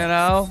need to know. You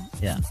know?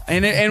 Yeah.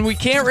 And we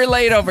can't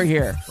relate over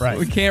here. Right.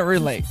 We can't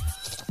relate.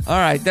 All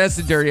right, that's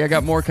the dirty. I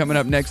got more coming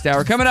up next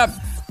hour. Coming up,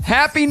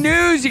 happy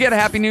news. You got a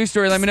happy news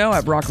story, let me know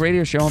at Brock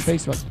Radio Show on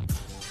Facebook.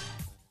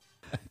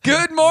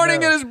 Good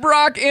morning. It is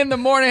Brock in the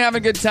morning, having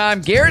a good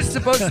time. Garrett's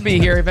supposed to be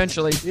here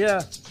eventually.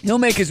 Yeah. He'll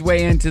make his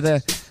way into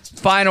the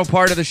final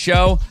part of the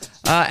show.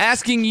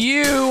 Asking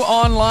you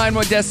online,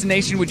 what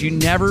destination would you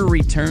never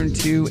return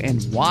to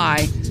and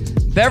why?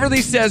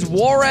 Beverly says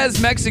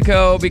Juarez,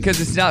 Mexico, because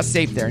it's not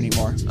safe there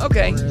anymore.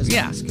 Okay. Juarez,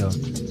 yeah. Mexico.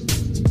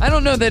 I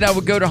don't know that I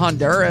would go to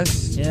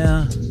Honduras.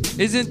 Yeah.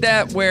 Isn't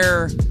that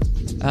where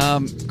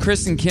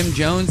Chris and Kim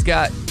Jones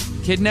got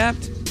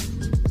kidnapped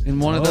in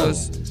one of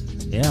those?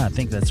 Yeah, I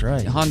think that's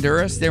right.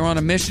 Honduras. They were on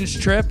a missions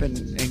trip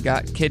and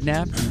got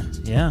kidnapped.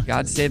 Yeah.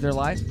 God saved their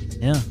life.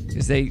 Yeah.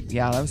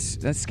 Because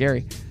that's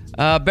scary.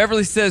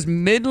 Beverly says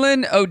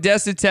Midland,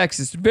 Odessa,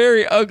 Texas.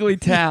 Very ugly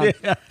town.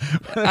 Yeah,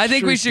 I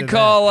think we should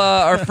call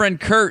our friend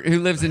Kurt, who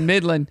lives in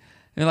Midland.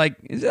 And like,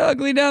 is it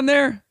ugly down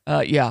there?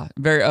 Yeah,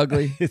 very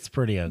ugly. It's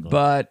pretty ugly.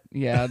 But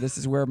yeah, this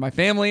is where my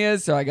family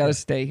is, so I got to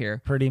stay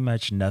here. Pretty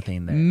much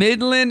nothing there.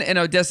 Midland and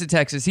Odessa,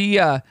 Texas.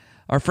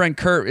 Our friend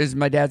Kurt is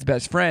my dad's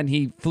best friend.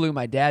 He flew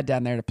my dad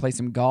down there to play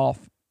some golf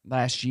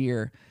last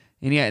year.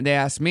 And they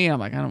asked me, I'm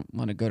like, I don't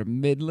want to go to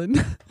Midland.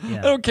 Yeah.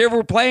 I don't care if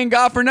we're playing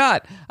golf or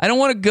not. I don't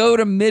want to go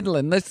to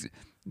Midland. Let's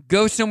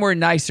go somewhere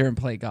nicer and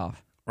play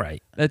golf.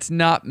 Right. That's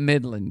not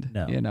Midland.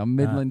 No.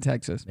 Midland,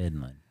 Texas.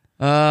 Midland.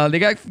 They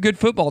got good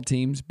football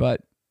teams,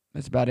 but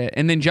that's about it.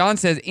 And then John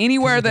says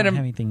anywhere that don't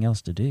have anything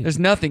else to do. There's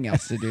nothing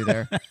else to do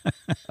there.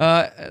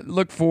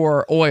 Look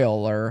for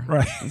oil or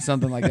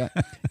something like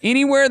that.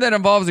 Anywhere that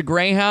involves a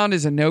Greyhound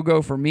is a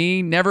no-go for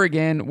me. Never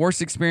again.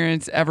 Worst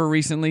experience ever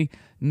recently.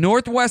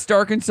 Northwest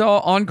Arkansas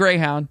on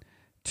Greyhound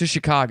to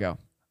Chicago.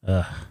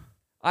 Ugh.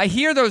 I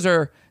hear those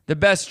are the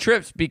best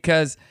trips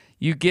because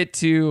you get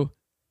to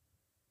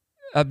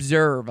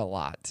observe a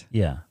lot.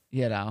 Yeah.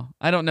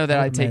 I don't know that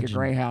I I'd take a imagine.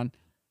 Greyhound.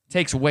 It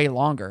takes way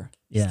longer.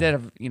 Yeah. Instead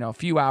of, a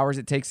few hours,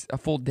 it takes a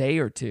full day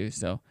or two.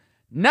 So,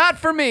 not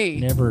for me.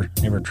 Never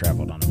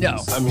traveled on a No.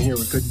 bus. I'm here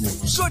with good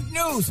news. Good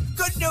news!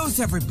 Good news,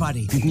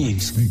 everybody! Good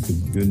news.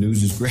 Good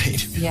news is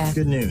great. Yeah.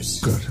 Good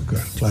news. Good.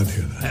 Glad to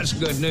hear that. That's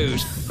good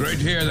news. Great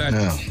to hear that.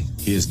 Now,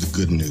 here's the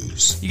good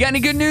news. You got any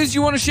good news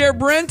you want to share,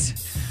 Brent?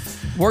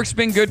 Work's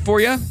been good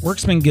for you?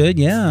 Work's been good.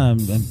 Yeah,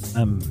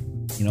 I'm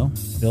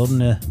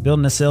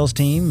building a sales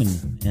team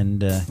and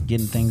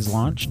getting things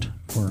launched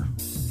for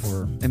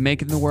And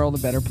making the world a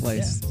better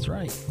place. Yeah, that's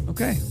right.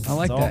 Okay, I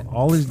like It's that.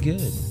 All is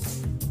good.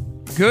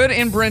 Good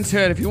in Brent's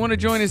hood. If you want to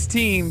join his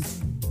team,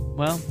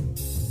 well,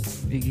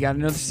 you got to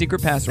know the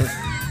secret password.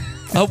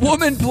 A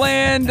woman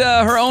planned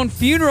her own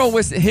funeral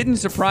with hidden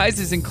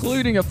surprises,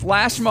 including a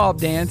flash mob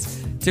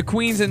dance to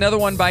Queen's Another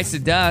One Bites the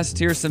Dust.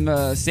 Here's some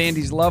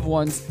Sandy's loved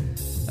ones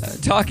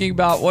talking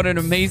about what an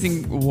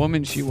amazing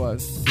woman she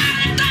was.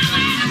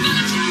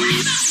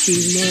 She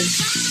lived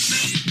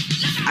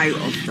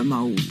out of the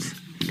mold.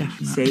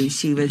 So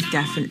she was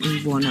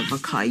definitely one of a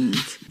kind.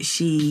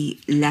 She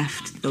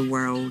left the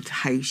world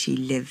how she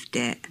lived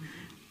it,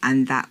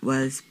 and that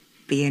was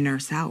being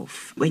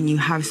herself. When you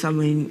have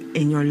someone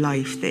in your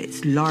life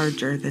that's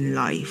larger than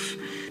life,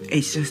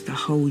 it's just a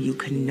hole you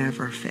can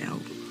never fill.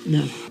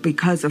 No.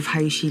 Because of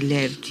how she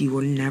lived, you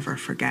will never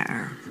forget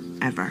her,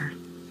 ever.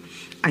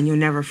 And you'll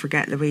never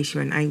forget the way she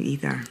went out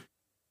either.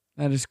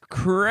 That is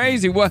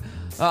crazy. Well,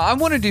 I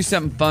want to do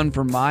something fun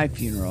for my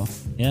funeral.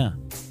 Yeah.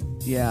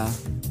 Yeah.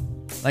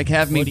 Like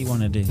have me What do you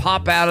want to do?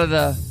 pop out of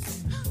the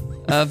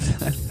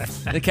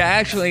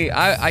actually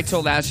I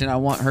told Ashton I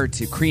want her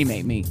to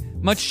cremate me.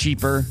 Much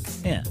cheaper.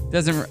 Yeah.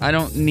 I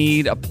don't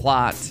need a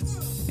plot.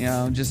 You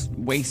know, just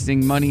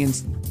wasting money and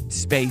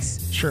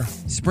space. Sure.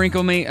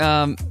 Sprinkle me.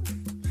 I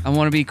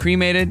want to be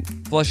cremated,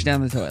 flushed down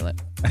the toilet.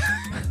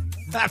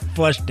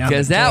 Flushed down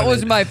Because that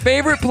was my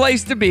favorite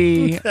place to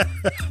be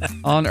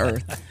on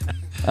Earth.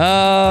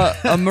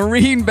 A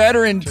Marine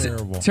veteran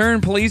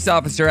turned police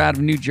officer out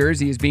of New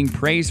Jersey is being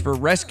praised for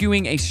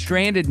rescuing a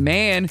stranded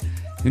man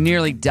who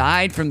nearly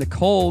died from the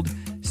cold.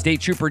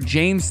 State Trooper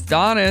James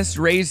Thomas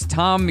raised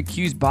Tom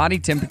McHugh's body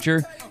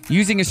temperature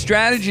using a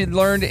strategy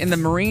learned in the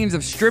Marines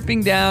of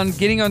stripping down,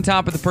 getting on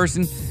top of the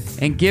person,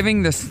 and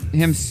giving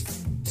him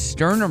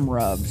sternum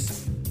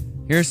rubs.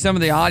 Here's some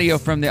of the audio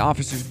from the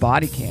officer's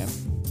body cam.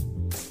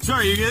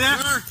 Sir, you get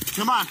there?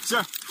 Come on,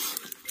 sir.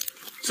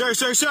 Sir.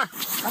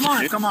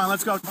 Come on,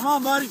 let's go. Come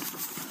on, buddy.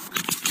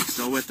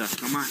 Still with us.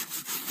 Come on.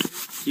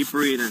 Keep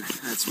breathing.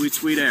 That sweet,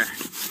 sweet air.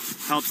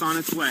 Help's on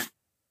its way.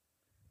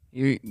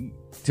 He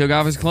took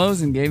off his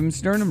clothes and gave him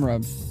sternum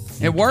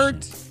rubs. It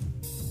worked.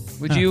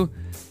 Would you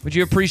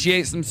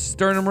appreciate some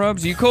sternum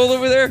rubs? Are you cold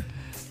over there?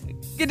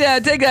 Get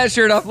down, take that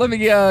shirt off. Let me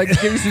give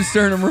you some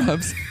sternum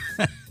rubs.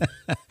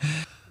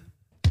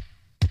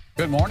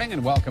 Good morning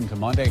and welcome to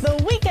Monday.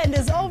 The weekend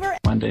is over.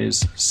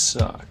 Mondays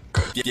suck.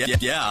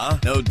 Yeah,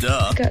 no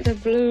duh. Got the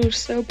blues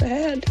so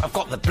bad. I've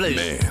got the blues.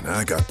 Man,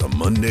 I got the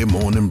Monday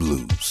morning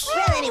blues.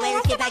 Well, anyway,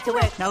 let's get back to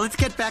work. Now let's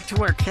get back to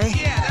work, hey?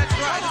 Yeah, that's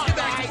right. Let's get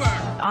back to work.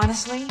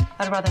 Honestly,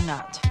 I'd rather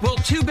not. Well,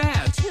 too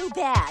bad. Too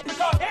bad.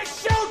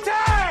 It's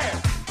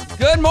showtime!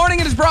 Good morning.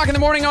 It is Brock in the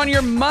morning on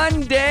your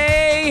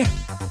Monday.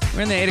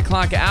 We're in the 8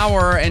 o'clock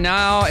hour, and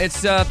now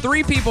it's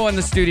 3 people in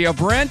the studio.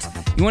 Brent,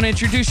 you want to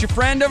introduce your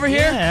friend over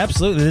here? Yeah,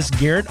 absolutely. This is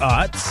Garrett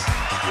Otts.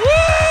 Woo!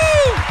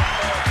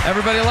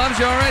 Everybody loves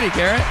you already,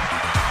 Garrett.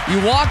 You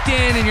walked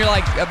in, and you're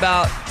like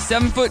about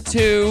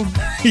 7'2".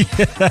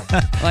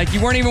 Yeah. Like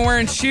you weren't even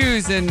wearing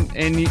shoes, and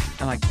I'm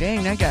like,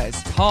 dang, that guy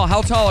is tall.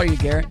 How tall are you,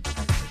 Garrett?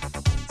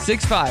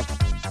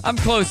 6'5". I'm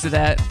close to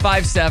that.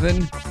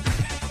 5'7".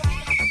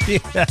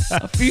 Yeah.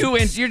 A few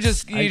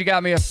inches. You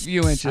got me a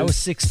few inches. I was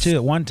 6'2"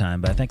 at one time,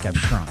 but I think I've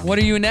shrunk. What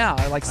are you now?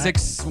 Like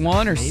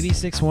 6'1" or maybe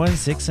 6'1",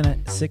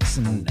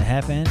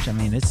 6.5 inch. I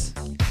mean, it's.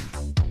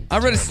 I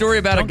read a story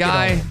about a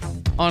guy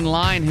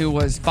online who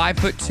was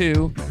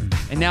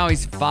 5'2", and now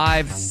he's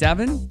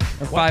 5'7"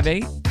 or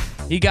 5'8".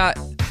 He got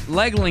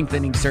leg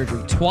lengthening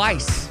surgery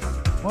twice.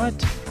 What?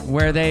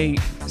 Where they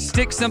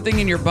stick something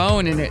in your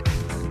bone and it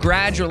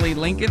gradually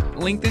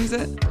lengthens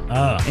it.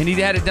 Oh. And he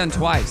had it done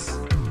twice.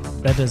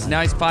 That doesn't. Now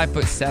he's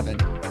 5'7".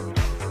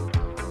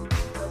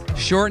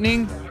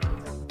 Shortening.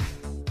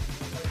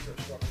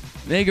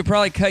 They could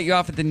probably cut you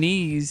off at the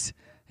knees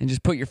and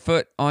just put your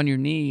foot on your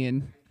knee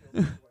and.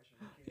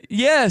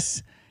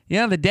 Yes.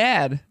 Yeah, the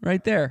dad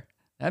right there.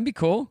 That'd be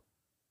cool.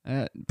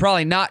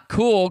 Probably not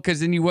cool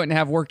because then you wouldn't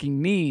have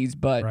working knees,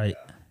 but right.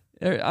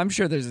 I'm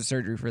sure there's a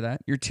surgery for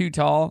that. You're too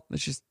tall.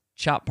 Let's just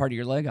chop part of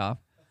your leg off.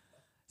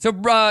 So,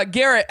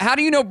 Garrett, how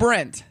do you know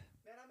Brent?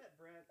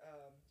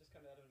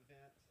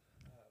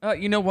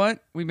 You know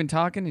what? We've been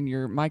talking and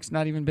your mic's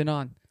not even been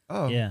on.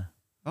 Oh. Yeah.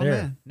 Oh,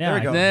 man. Now there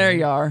we go. There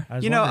you are.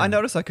 I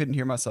noticed I couldn't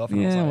hear myself.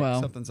 And I was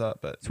like, something's up.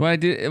 But that's what I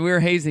did. We were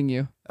hazing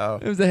you. Oh.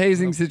 It was a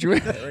hazing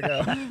situation. There we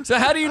go. So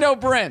how do you know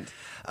Brent?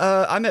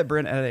 I met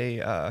Brent at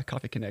a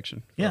Coffee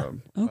Connection.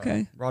 From,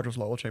 Okay. Rogers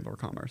Lowell Chamber of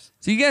Commerce.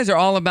 So you guys are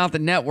all about the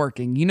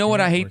networking. You know what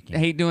I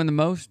hate doing the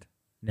most?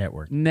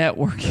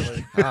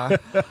 Networking.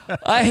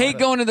 I hate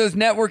going to those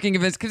networking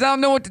events because I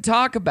don't know what to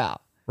talk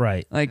about.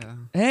 Right. Like,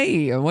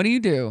 hey, what do you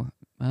do?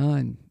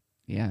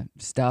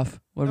 Stuff.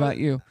 What about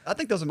you? I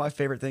think those are my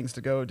favorite things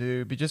to go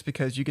do, just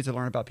because you get to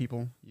learn about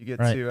people. You get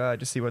to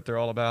just see what they're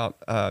all about.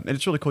 And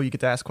it's really cool. You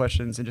get to ask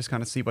questions and just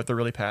kind of see what they're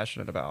really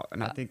passionate about.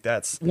 And I think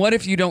that's... What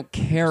if you don't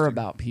care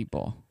about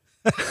people?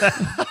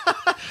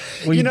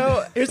 You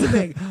know, here's the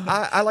thing.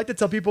 I like to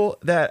tell people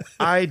that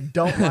I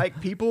don't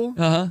like people,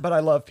 but I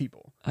love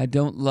people. I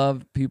don't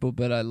love people,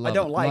 but I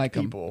don't like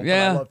people, but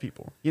I love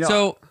people. You know,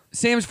 so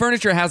Sam's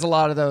Furniture has a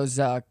lot of those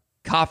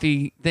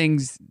coffee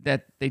things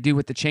that they do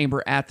with the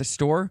chamber at the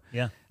store.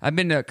 Yeah. I've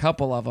been to a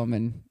couple of them,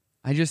 and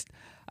I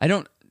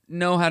don't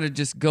know how to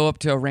just go up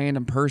to a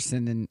random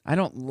person, and I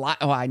don't like.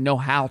 Oh, I know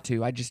how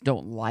to. I just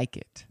don't like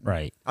it.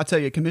 Right. I'll tell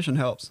you, commission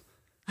helps.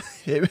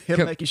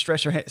 It'll make you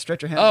stretch your hand.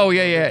 Oh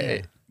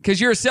yeah.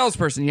 Because you're a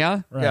salesperson,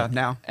 yeah. Right. Yeah.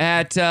 Now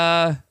at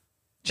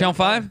Channel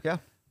 5. Yeah.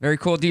 Very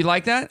cool. Do you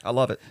like that? I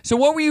love it. So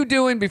what were you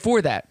doing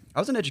before that? I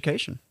was in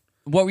education.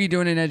 What were you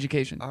doing in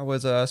education? I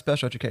was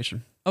special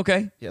education.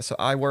 Okay. Yeah, so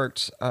I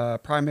worked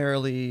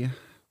primarily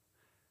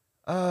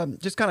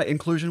Just kind of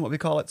inclusion, what we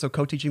call it. So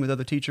co-teaching with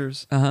other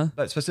teachers,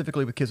 but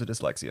specifically with kids with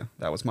dyslexia.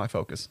 That was my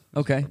focus.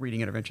 Okay.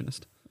 Reading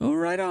interventionist. Oh,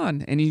 right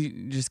on. And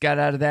you just got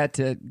out of that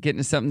to get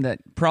into something that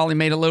probably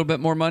made a little bit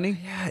more money?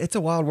 Yeah, it's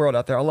a wild world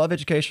out there. I love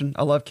education.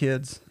 I love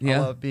kids. Yeah. I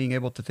love being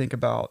able to think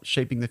about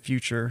shaping the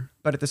future.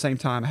 But at the same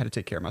time, I had to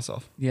take care of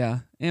myself.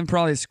 Yeah. And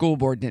probably the school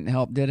board didn't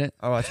help, did it?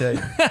 Oh, I tell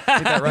you. Get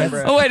that right,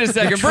 Brad. Oh, wait a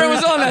second. Brent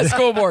was on that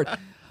school board.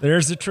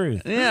 There's the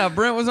truth. Yeah,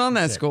 Brent was on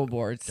that school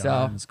board.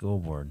 School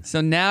board. So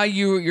now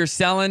you're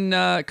selling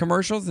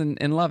commercials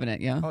and loving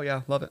it, yeah? Oh,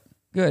 yeah. Love it.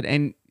 Good.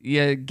 And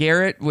yeah,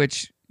 Garrett,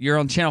 which you're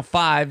on Channel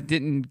 5.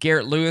 Didn't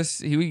Garrett Lewis,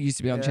 he used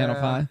to be on Channel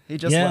 5. He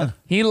just left.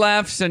 He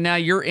left, so now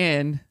you're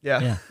in.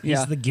 Yeah.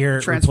 He's the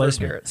Garrett Transfer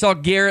replacement. Garrett. Saw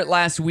Garrett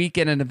last week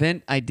at an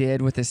event I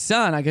did with his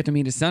son. I got to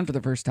meet his son for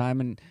the first time,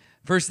 and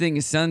first thing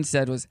his son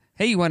said was,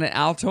 "Hey, you want an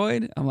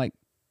Altoid?" I'm like,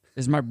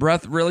 "Does my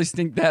breath really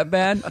stink that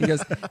bad?" He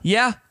goes,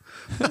 "Yeah."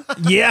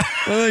 Yeah.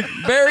 Like,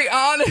 very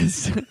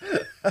honest.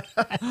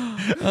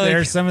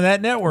 There's some of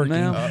that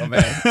networking. Oh,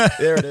 man.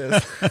 There it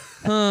is.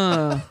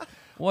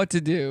 What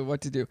to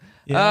do?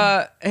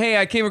 Yeah. Hey,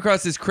 I came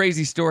across this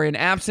crazy story. An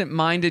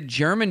absent-minded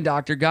German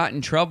doctor got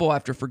in trouble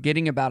after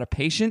forgetting about a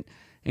patient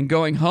and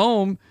going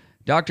home.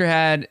 Doctor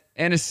had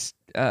put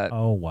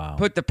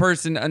the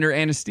person under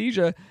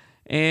anesthesia,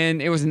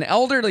 and it was an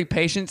elderly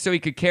patient, so he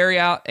could carry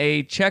out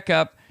a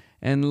checkup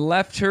and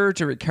left her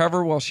to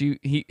recover while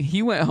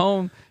he went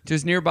home to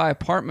his nearby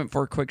apartment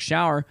for a quick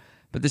shower.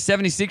 But the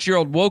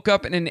 76-year-old woke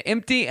up in an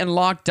empty and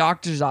locked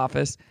doctor's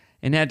office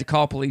and had to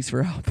call police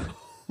for help.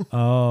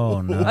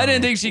 Oh, no. I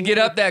didn't think she'd get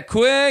up that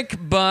quick,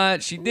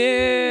 but she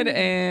did,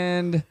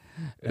 and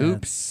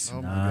oops.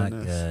 Not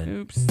good.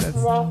 Oops.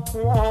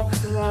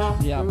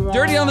 Yeah.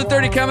 Dirty on the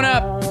 30 coming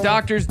up.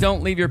 Doctors,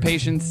 don't leave your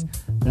patients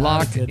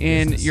locked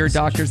in your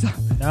doctor's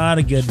office. Not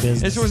a good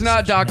business. This was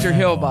not Dr.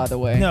 Hill, by the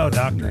way. No,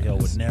 Dr. Hill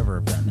would never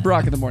have done that.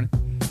 Brock in the morning.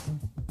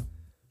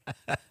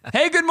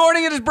 Hey, good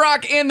morning. It is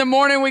Brock in the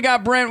morning. We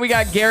got Brent. We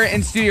got Garrett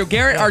in studio.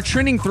 Garrett, our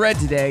trending thread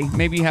today,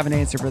 maybe you have an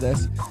answer for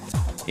this.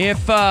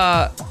 If,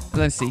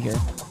 let's see here.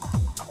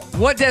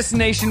 What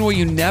destination will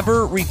you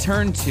never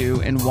return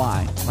to and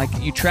why? Like,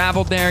 you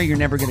traveled there, you're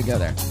never going to go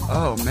there.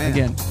 Oh, man.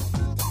 Again.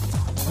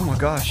 Oh, my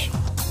gosh.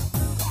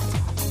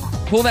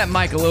 Pull that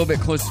mic a little bit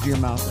closer to your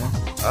mouth there.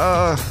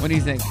 What do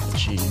you think?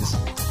 Jeez.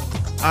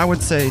 I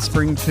would say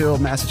Springfield,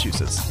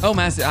 Massachusetts. Oh,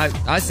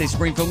 I'd say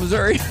Springfield,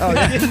 Missouri. Oh,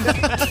 yeah.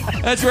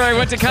 That's where I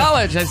went to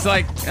college. It's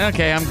like,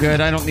 okay, I'm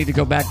good. I don't need to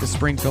go back to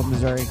Springfield,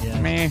 Missouri.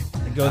 Yeah. Meh.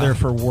 Go there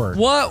for work.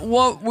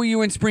 What were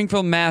you in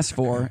Springfield, Mass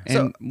for,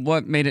 and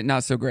what made it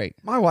not so great?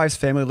 My wife's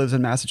family lives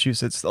in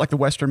Massachusetts, like the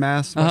western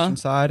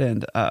side,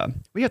 and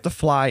we have to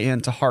fly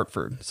into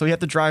Hartford, so we have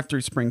to drive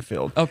through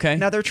Springfield. Okay.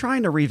 Now they're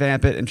trying to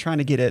revamp it and trying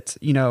to get it,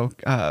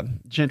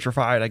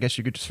 gentrified. I guess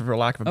you could, just for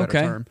lack of a better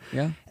term.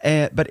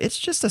 Yeah. But it's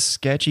just a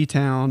sketchy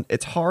town.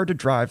 It's hard to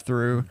drive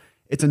through.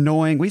 It's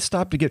annoying. We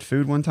stopped to get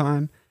food one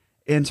time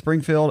in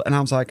Springfield, and I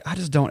was like, I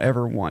just don't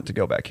ever want to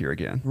go back here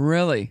again.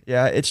 Really?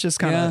 Yeah, it's just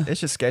it's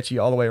just sketchy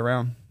all the way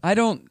around.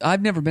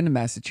 I've never been to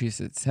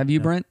Massachusetts. Have you,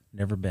 Brent?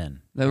 Never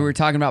been. We were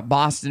talking about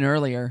Boston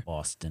earlier.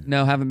 Boston.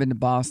 No, haven't been to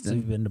Boston. So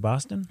you've been to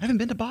Boston? I haven't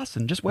been to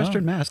Boston, just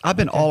Western Mass. I've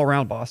been all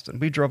around Boston.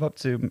 We drove up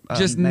to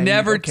just Maine,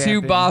 never go to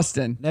camping.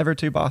 Boston. Never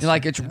to Boston. You're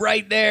like, it's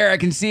right there. I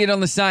can see it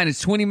on the sign.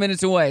 It's 20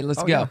 minutes away.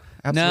 Let's go.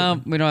 Yeah,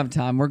 no, we don't have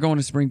time. We're going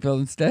to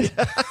Springfield instead.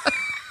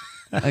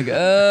 Like,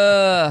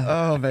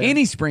 oh, man.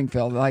 Any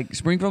Springfield. Like,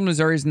 Springfield,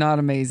 Missouri is not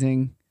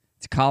amazing.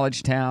 It's a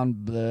college town.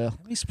 Blah. How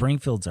many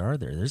Springfields are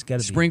there? There's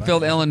got to be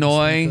Springfield,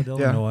 Illinois.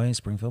 Illinois,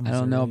 Springfield, Missouri. I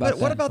don't know about But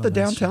what about the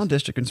downtown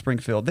district in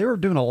Springfield? They were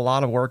doing a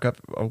lot of work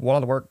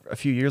a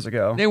few years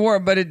ago. They were,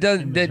 but it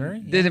didn't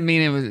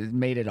mean it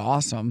made it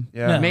awesome.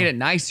 Yeah. It made it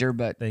nicer,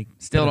 but they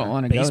still don't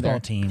want to go there. Baseball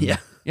team.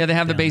 Yeah, they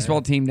have the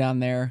baseball team down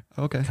there.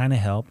 Okay. Kind of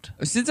helped.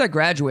 Since I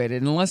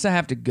graduated, unless I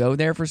have to go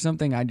there for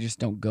something, I just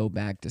don't go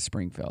back to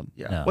Springfield.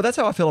 Yeah. No. Well, that's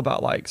how I feel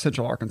about like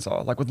Central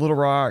Arkansas, like with Little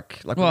Rock.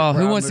 Like Well,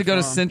 where who I wants to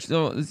moved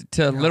go from.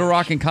 to Little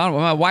Rock and Conway?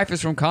 My wife is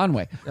from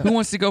Conway. Who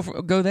wants to go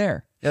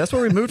there? Yeah, that's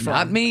where we moved from.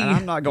 Not me. And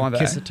I'm not going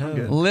back. Kiss a toe. I'm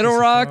good. Little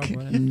Rock?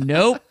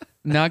 Nope.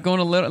 Not going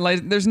to Little.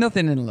 Like, there's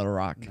nothing in Little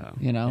Rock.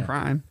 You know.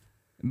 Crime.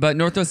 But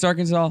Northwest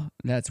Arkansas,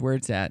 that's where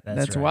it's at.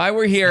 That's right. why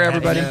we're here,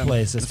 everybody.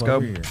 Place. That's Let's why go.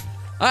 we're here.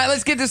 All right,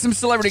 let's get to some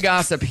celebrity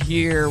gossip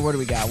here. What do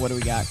we got?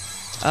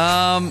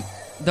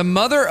 The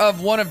mother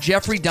of one of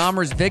Jeffrey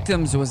Dahmer's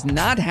victims was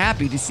not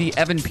happy to see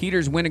Evan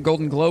Peters win a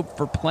Golden Globe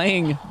for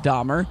playing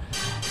Dahmer.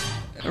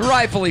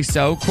 Rightfully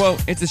so.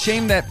 Quote, "It's a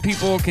shame that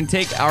people can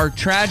take our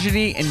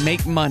tragedy and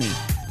make money.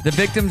 The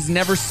victims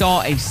never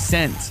saw a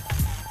cent.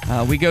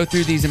 We go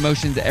through these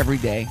emotions every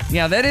day."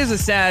 Yeah, that is a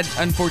sad,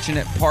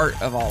 unfortunate part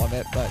of all of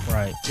it, but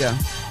Right. Yeah.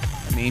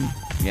 I mean,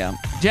 yeah.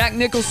 Jack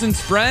Nicholson's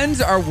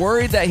friends are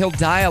worried that he'll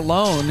die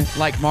alone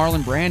like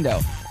Marlon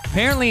Brando.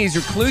 Apparently, he's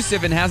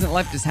reclusive and hasn't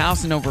left his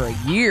house in over a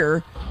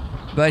year,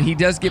 but he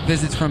does get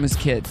visits from his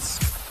kids.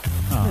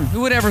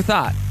 Who would ever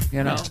thought,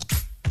 you know?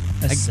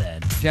 That's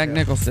sad. Jack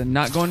Nicholson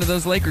not going to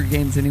those Laker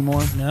games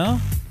anymore. No?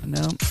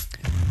 No.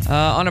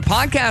 On a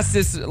podcast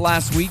this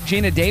last week,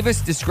 Gina Davis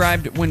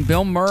described when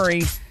Bill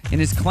Murray, in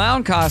his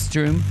clown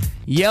costume,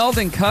 yelled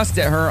and cussed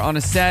at her on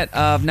a set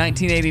of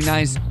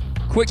 1989's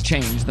Quick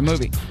Change, the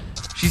movie.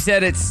 She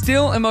said it's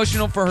still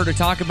emotional for her to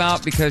talk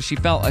about because she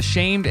felt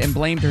ashamed and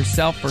blamed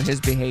herself for his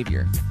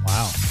behavior.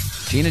 Wow.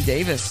 Gina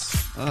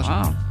Davis.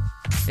 Wow.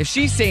 If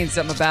she's saying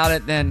something about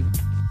it, then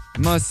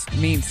it must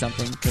mean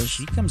something. Because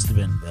She comes to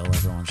Bentonville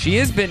every once in she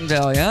is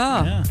Bentonville,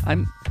 yeah.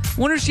 I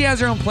wonder if she has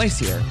her own place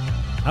here.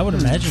 I would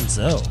imagine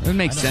so. It would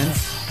make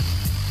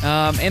sense.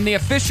 And the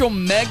official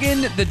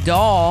Megan the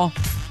Doll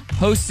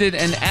hosted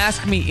an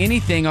Ask Me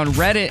Anything on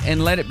Reddit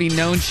and let it be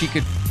known she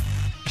could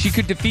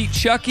defeat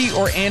Chucky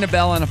or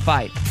Annabelle in a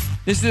fight.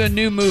 This is a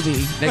new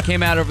movie that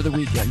came out over the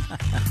weekend.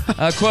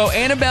 Quote,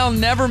 Annabelle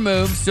never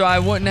moves, so I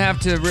wouldn't have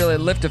to really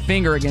lift a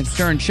finger against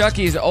her. And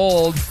Chucky is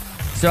old,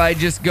 so I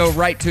just go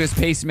right to his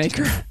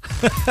pacemaker.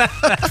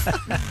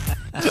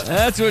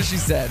 That's what she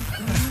said.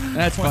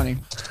 That's funny.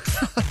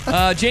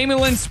 Jamie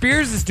Lynn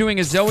Spears is doing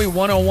a Zoe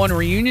 101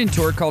 reunion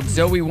tour called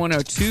Zoe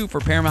 102 for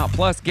Paramount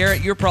Plus.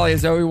 Garrett, you're probably a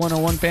Zoe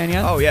 101 fan,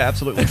 yeah? Oh, yeah,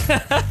 absolutely.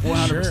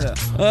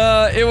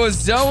 100%. It was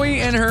Zoe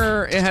and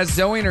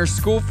her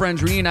school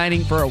friends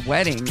reuniting for a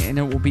wedding, and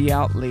it will be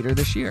out later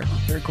this year.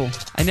 Very cool.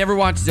 I never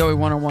watched Zoe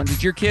 101.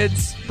 Did your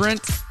kids,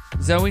 Brent,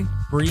 Zoe?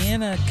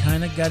 Brianna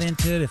kind of got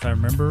into it, if I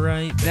remember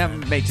right. That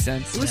makes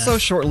sense. It was so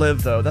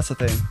short-lived, though. That's the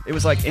thing. It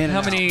was like in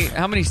and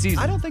How many seasons?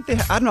 I don't think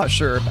I'm not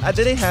sure.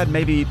 They had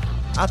maybe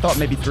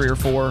 3 or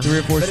 4. 3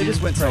 or 4 but it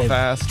just went so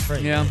fast.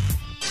 Yeah.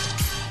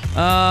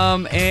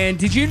 And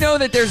did you know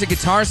that there's a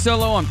guitar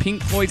solo on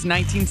Pink Floyd's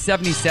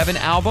 1977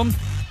 album,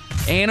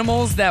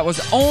 Animals, that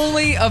was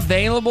only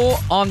available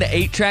on the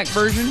 8-track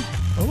version?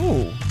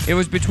 Oh. It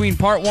was between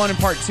part 1 and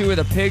part 2 of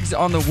The Pigs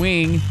on the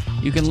Wing.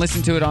 You can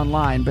listen to it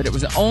online, but it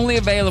was only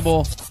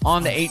available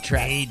on the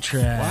 8-track.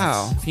 8-track.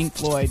 Wow. Pink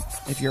Floyd,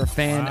 if you're a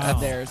fan of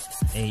theirs.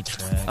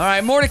 8-track. All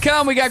right, more to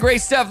come. We got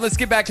great stuff. Let's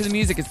get back to the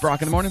music. It's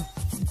Brock in the morning.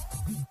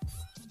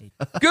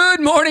 Good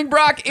morning,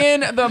 Brock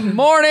in the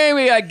morning.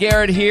 We got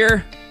Garrett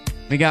here.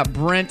 We got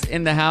Brent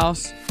in the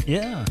house.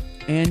 Yeah.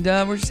 And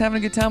we're just having a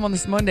good time on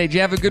this Monday. Did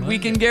you have a good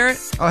weekend, Garrett?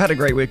 I had a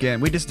great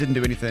weekend. We just didn't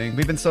do anything.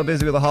 We've been so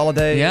busy with the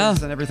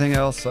holidays and everything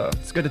else, so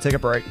it's good to take a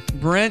break.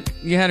 Brent,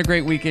 you had a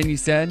great weekend, you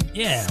said?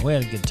 Yeah, we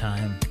had a good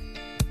time.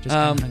 Just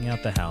hung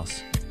out the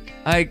house.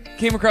 I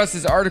came across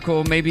this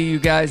article. Maybe you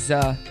guys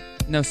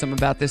know something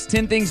about this.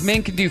 10 things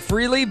men can do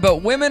freely,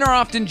 but women are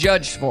often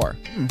judged for.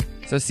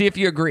 So see if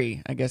you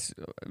agree. I guess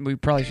we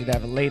probably should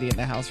have a lady in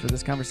the house for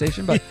this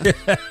conversation.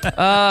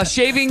 But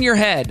shaving your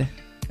head.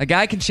 A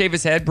guy can shave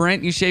his head.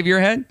 Brent, you shave your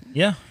head?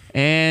 Yeah.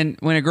 And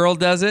when a girl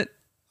does it,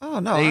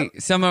 no,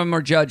 some of them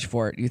are judged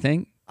for it. You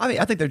think? I mean,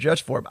 I think they're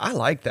judged for it, but I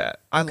like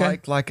that. I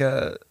like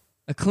a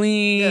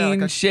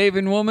clean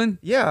shaven woman.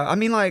 Yeah, I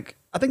mean, like,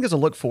 I think there's a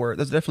look for it.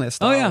 There's definitely a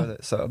style with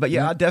it. So, but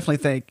I definitely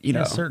think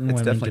certain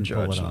it's women definitely can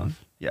pull it judged.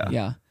 off.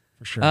 Yeah,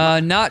 for sure.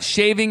 Not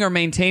shaving or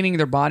maintaining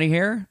their body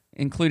hair,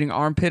 including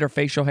armpit or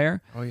facial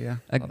hair. Oh yeah,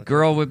 a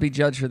girl would be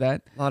judged for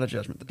that. A lot of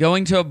judgment.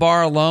 Going to a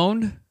bar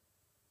alone.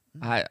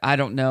 I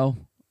don't know.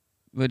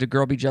 Would a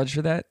girl be judged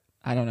for that?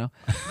 I don't know.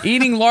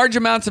 Eating large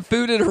amounts of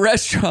food at a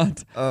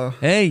restaurant. Oh.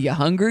 Hey, you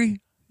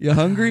hungry? You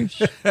hungry?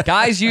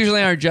 Guys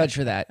usually aren't judged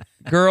for that.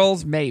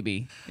 Girls,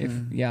 maybe.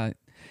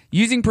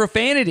 Using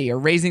profanity or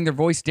raising their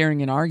voice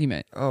during an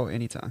argument. Oh,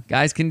 anytime.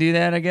 Guys can do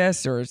that, I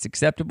guess, or it's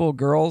acceptable.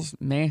 Girls,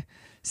 meh.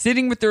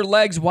 Sitting with their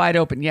legs wide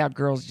open. Yeah,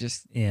 girls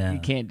just, you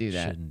can't do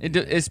that.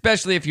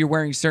 Especially if you're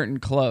wearing certain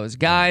clothes.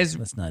 Guys,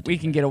 we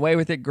can get away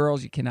with it.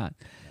 Girls, you cannot.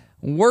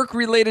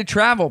 Work-related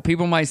travel.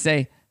 People might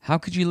say, how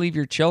could you leave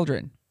your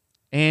children?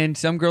 And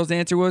some girls'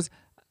 answer was,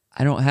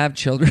 I don't have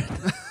children.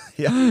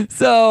 Yeah.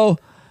 So,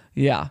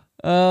 yeah.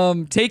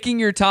 Taking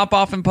your top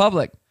off in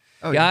public.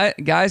 Oh,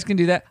 guys can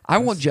do that. I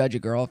won't judge a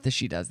girl if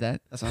she does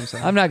that. That's what I'm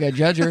saying. I'm not going to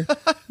judge her.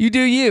 You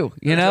do you,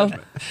 you know?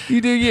 Judgment.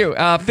 You do you.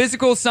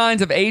 Physical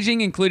signs of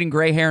aging, including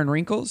gray hair and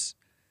wrinkles.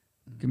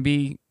 Can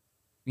be,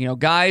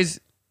 guys,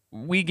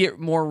 we get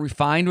more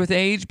refined with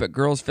age, but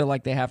girls feel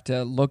like they have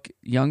to look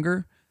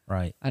younger.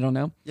 Right. I don't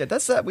know. Yeah,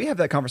 that's that. We have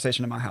that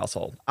conversation in my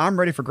household. I'm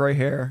ready for gray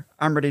hair.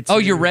 I'm ready to. Oh,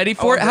 you're ready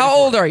for it? How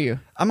old are you?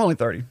 I'm only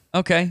 30.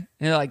 Okay. And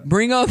you're like,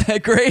 bring on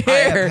that gray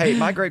hair. Hey,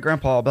 my great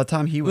grandpa, by the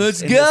time he was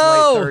Let's in go.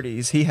 his late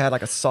 30s, he had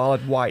like a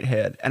solid white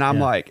head. And I'm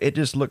like, it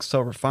just looks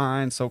so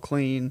refined, so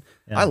clean.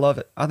 Yeah. I love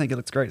it. I think it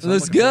looks great. So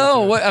Let's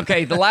go.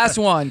 Okay, the last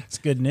one. It's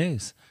good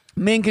news.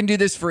 Men can do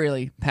this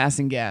freely,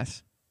 passing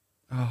gas.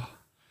 Oh.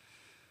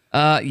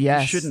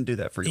 Yes. You shouldn't do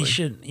that freely. You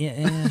shouldn't.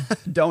 Yeah.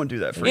 Don't do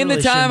that freely. In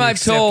the time I've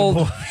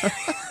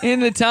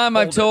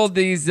told,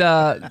 these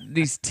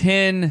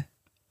 10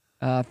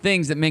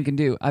 things that men can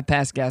do, I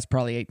passed gas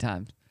probably 8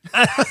 times.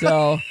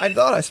 So I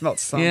thought I smelled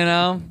something.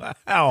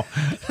 Wow.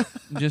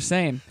 Just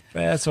saying.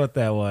 That's what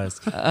that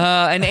was.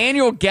 An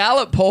annual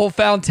Gallup poll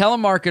found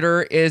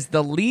telemarketer is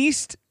the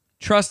least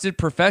trusted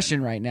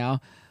profession right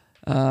now.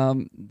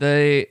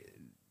 They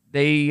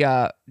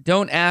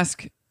don't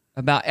ask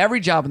about every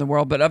job in the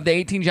world, but of the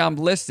 18 jobs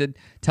listed,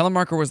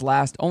 telemarketer was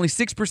last. Only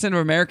 6% of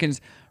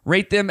Americans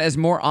rate them as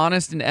more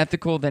honest and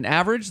ethical than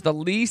average.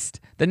 The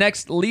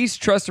next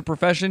least trusted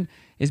profession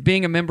is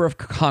being a member of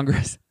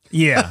Congress.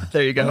 Yeah.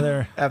 There you go.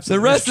 Well, Absolutely.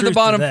 The rest of the truth to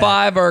bottom that.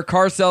 5 are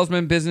car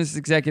salesman, business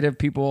executive,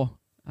 people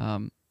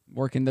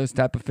work in those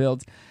type of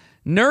fields.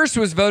 Nurse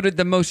was voted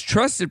the most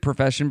trusted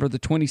profession for the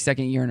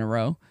 22nd year in a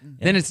row.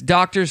 Then it's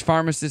doctors,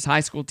 pharmacists,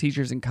 high school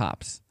teachers, and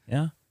cops.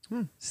 Yeah.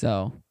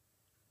 So,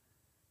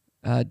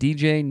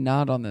 DJ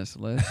not on this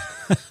list.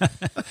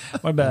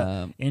 What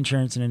about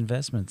insurance and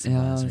investments?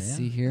 Let's advisor,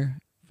 see here.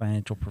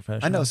 Financial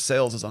professional. I know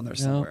sales is on there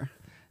somewhere.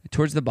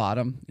 Towards the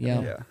bottom.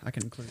 Yeah. Yeah, I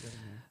can include that in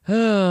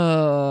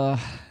there.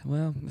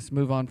 Well, let's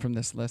move on from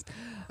this list.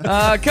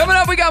 Coming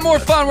up, we got more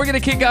fun. We're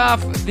going to kick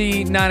off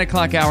the 9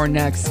 o'clock hour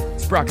next.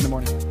 It's Brock in the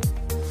morning.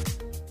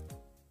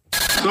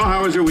 So,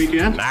 how was your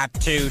weekend? Not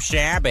too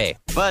shabby.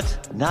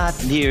 But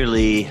not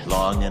nearly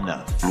long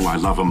enough. Oh, I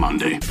love a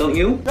Monday. Don't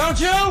you?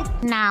 Don't you?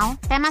 No,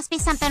 there must be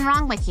something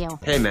wrong with you.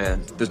 Hey,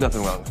 man, there's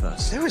nothing wrong with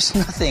us. There is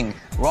nothing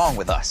wrong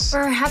with us.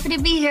 We're happy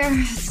to be here.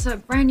 It's a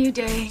brand new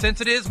day. Since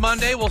it is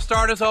Monday, we'll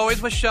start as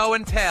always with show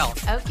and tell.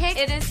 Okay,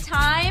 it is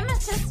time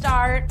to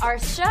start our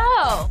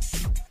show.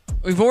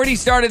 We've already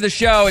started the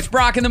show. It's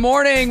Brock in the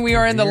morning. We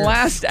are in the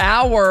last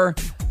hour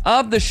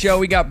of the show.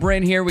 We got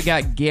Brent here. We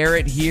got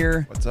Garrett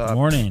here. What's up?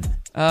 Morning.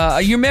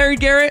 Are you married,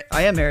 Garrett?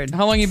 I am married.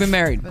 How long you been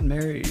married? I've been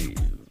married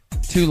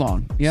Too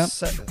long. Yep.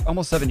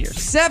 almost 7 years.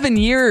 7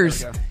 years.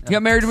 There we go. You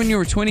got married when you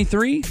were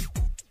 23?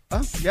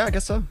 Oh, yeah, I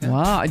guess so. Yeah.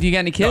 Wow. Do you got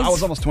any kids? No, I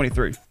was almost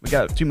 23. We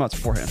got 2 months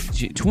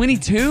beforehand.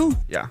 22?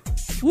 Yeah.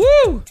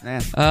 Woo!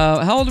 Man.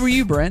 How old were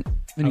you, Brent,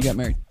 when you got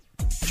married?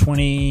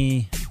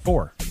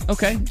 24.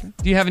 Okay.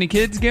 Do you have any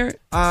kids,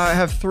 Garrett? I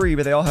have 3,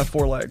 but they all have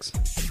 4 legs.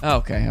 Oh,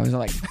 okay. I was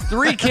like,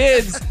 3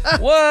 kids.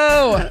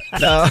 Whoa.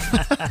 No.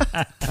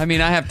 I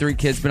mean, I have 3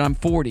 kids, but I'm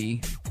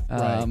 40.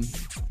 Right.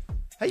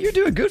 Hey, you're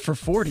doing good for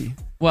 40.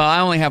 Well, I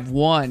only have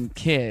 1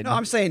 kid. No,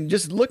 I'm saying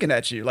just looking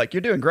at you, like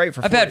you're doing great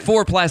for 40. I've had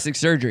 4 plastic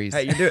surgeries.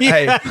 Hey, you're doing.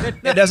 Hey,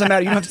 it doesn't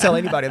matter. You don't have to tell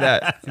anybody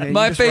that. I mean,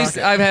 My face.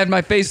 I've had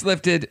my face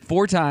lifted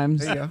 4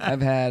 times. There you go.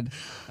 I've had.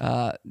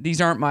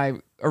 These aren't my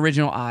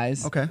original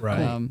eyes. Okay.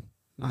 Right.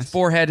 Nice.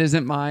 Forehead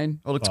isn't mine.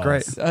 Oh, looks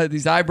great.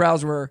 These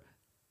eyebrows were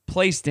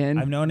placed in.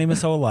 I've known him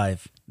his whole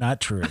life. Not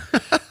true.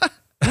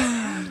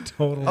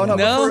 Totally. Oh no, No?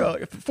 but for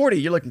real, for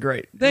 40, you're looking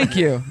great. Thank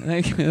you.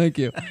 Thank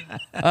you.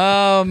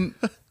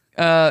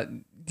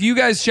 Do you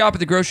guys shop at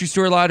the grocery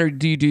store a lot, or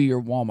do you do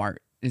your Walmart?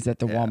 Is that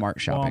the Walmart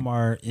shopping?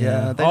 Walmart.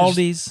 Yeah. they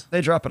Aldi's.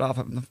 They drop it off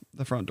at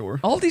the front door.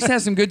 Aldi's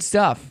has some good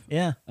stuff.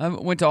 Yeah. I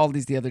went to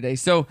Aldi's the other day.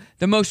 So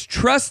the most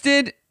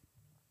trusted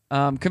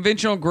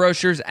conventional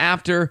grocers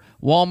after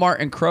Walmart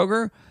and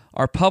Kroger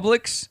are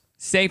Publix,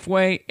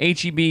 Safeway,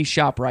 H-E-B,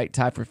 ShopRite,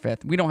 tied for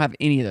 5th. We don't have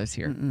any of those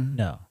here.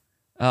 No.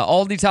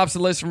 Aldi tops the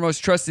list for most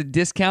trusted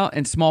discount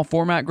and small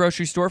format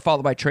grocery store,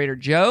 followed by Trader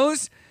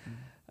Joe's.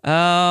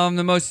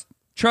 The most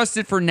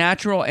trusted for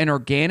natural and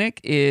organic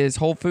is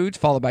Whole Foods,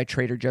 followed by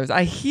Trader Joe's.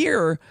 I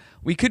hear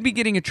we could be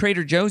getting a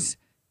Trader Joe's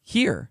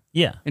here.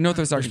 Yeah. In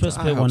Northwest They're Arkansas.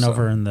 supposed to put one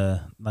over in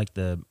the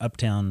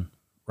Uptown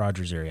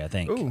Rogers area, I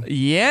think. Ooh.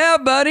 Yeah,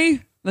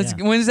 buddy. Yeah.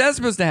 When's that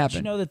supposed to Did happen?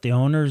 you know that the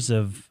owners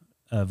of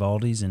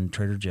Aldi's and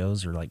Trader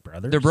Joe's are like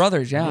brothers? They're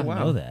brothers, yeah. I didn't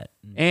know that.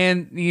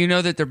 And you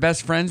know that they're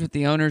best friends with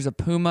the owners of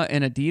Puma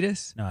and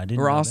Adidas? No, I didn't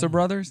Who are know also that.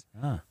 brothers?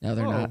 Ah. No,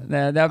 they're Oh. not.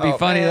 That'd be Oh,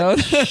 funny, man.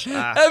 though.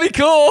 That'd be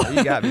cool.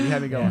 You got me. You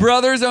had me going.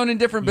 Brothers owning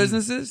different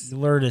businesses. You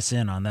lured us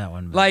in on that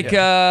one. but-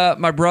 Like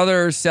my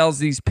brother sells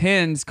these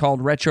pins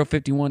called Retro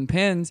 51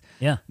 pins.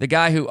 Yeah. The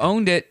guy who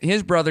owned it,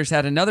 his brothers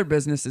had another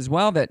business as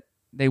well that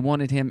they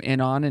wanted him in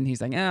on, and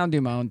he's like, I'll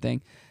do my own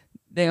thing.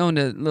 They owned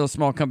a little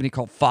small company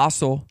called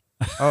Fossil.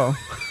 Oh.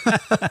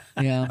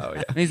 Yeah. Oh,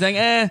 yeah. And he's like,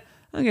 I'm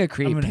going to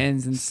create gonna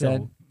pins instead.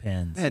 sell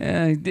pens. Man,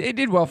 Yeah, he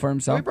did well for we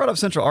himself. brought up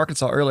Central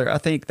Arkansas earlier. I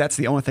think that's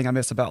the only thing I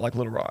miss about like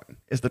Little Rock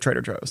is the Trader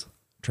Joe's.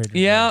 Trader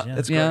Yeah, Joe's,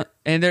 It's yeah. great.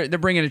 And they're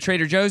bringing a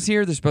Trader Joe's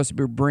here. They're supposed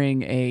to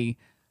bring a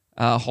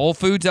Whole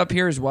Foods up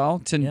here as well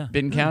to Yeah.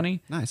 Benton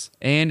County. Nice.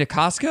 And a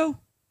Costco,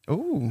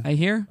 Ooh. I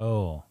hear.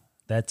 Oh,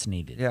 that's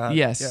needed. Yeah.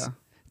 Yes. Yeah.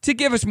 To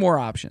give us more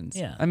options.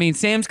 Yeah. I mean,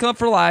 Sam's Club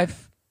for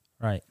life,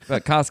 Right.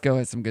 but Costco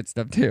has some good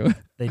stuff too.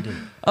 They do.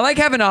 I like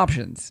having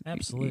options.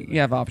 Absolutely. You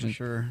have options.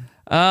 Sure.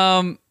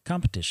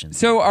 Competition.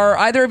 So are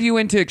either of you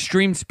into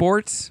extreme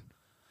sports?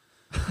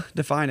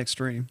 Define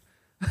extreme.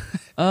 Is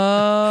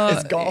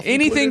golf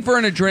anything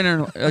included? for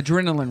an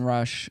adrenaline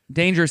rush,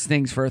 dangerous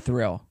things for a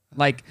thrill.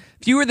 Like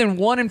fewer than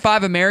 1 in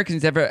 5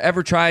 Americans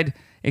ever tried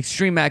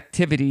extreme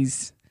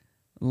activities.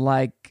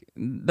 Like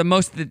the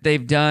most that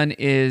they've done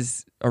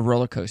is a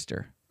roller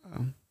coaster.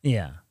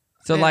 Yeah.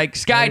 So like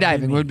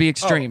skydiving would be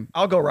extreme.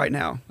 Oh, I'll go right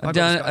now. I've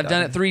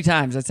done it 3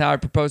 times. That's how I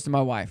proposed to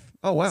my wife.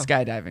 Oh, wow.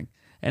 Skydiving.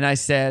 And I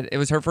said it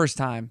was her first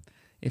time.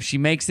 If she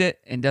makes it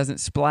and doesn't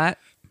splat,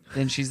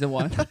 then she's the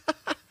one.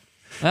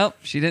 Well,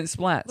 she didn't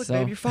splat. Look, so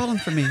babe, you're falling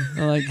for me.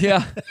 I'm like,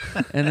 yeah.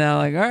 And now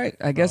I'm like, all right,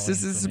 I guess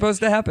this is supposed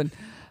to happen.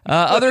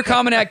 Other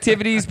common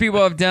activities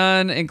people have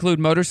done include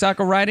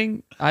motorcycle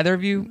riding. Either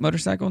of you,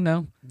 motorcycle?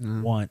 No.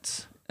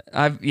 Once.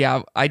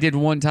 I did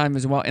one time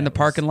as well in the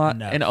parking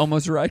lot and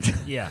almost wrecked.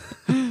 Yeah.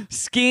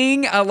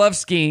 Skiing, I love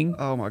skiing.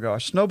 Oh my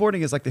gosh,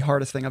 snowboarding is like the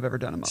hardest thing I've ever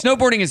done in my life.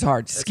 Snowboarding is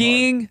hard.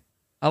 Skiing,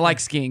 I like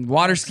skiing.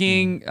 Water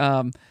skiing,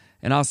 and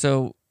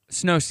also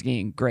snow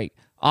skiing, great.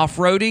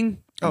 Off-roading,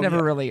 I've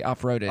never really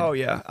off-roaded. Oh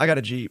yeah, I got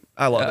a Jeep.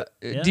 I love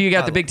it. Do you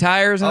got the big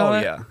tires and all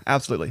that? Yeah,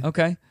 absolutely.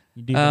 Okay.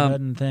 You do the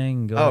mudding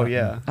thing. Go out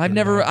and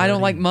I don't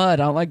like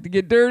mud. I don't like to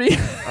get dirty.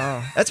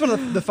 That's one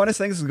of the funnest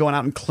things is going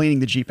out and cleaning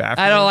the Jeep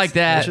after. I don't like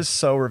that. It's just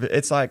so,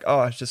 it's like,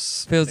 it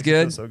just feels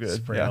good. Feels so good.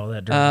 Spray all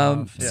that dirt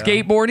off.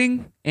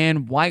 Skateboarding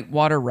and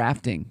whitewater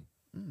rafting.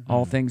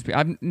 All things.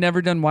 I've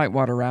never done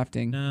whitewater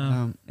rafting.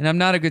 No. And I'm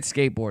not a good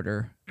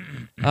skateboarder.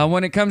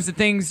 When it comes to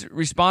things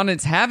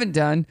respondents haven't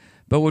done,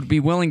 but would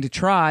be willing to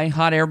try,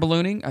 hot air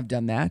ballooning, I've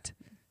done that.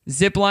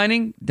 Zip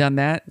lining, done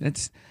that.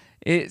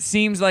 It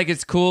seems like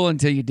it's cool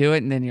until you do it,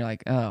 and then you're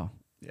like, oh,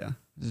 yeah,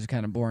 this is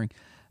kind of boring.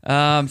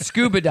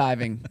 Scuba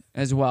diving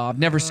as well. I've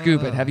never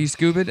scuba. Have you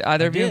scuba,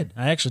 either of you? I did.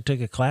 I actually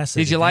took a class.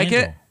 Did you like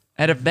it?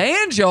 At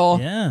Evangel?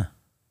 Yeah.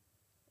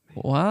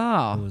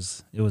 Wow.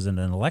 It was an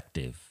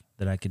elective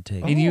that I could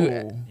take. They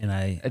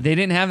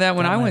didn't have that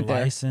when I went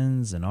there.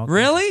 License and all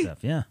really? Kinds of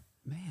stuff. Yeah.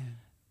 Man.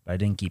 But I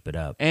didn't keep it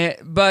up.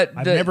 But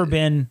I've never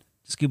been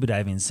scuba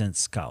diving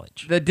since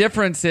college. The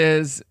difference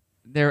is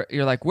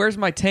you're like, where's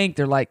my tank?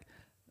 They're like,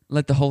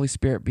 let the Holy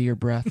Spirit be your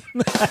breath.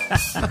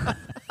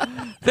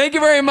 Thank you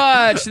very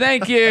much.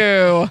 Thank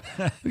you.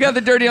 We got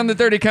the Dirty on the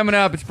 30 coming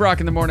up. It's Brock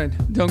in the morning.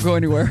 Don't go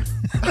anywhere.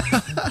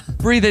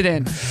 Breathe it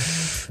in.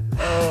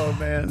 Oh,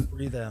 man.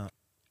 Breathe out.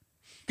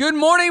 Good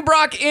morning,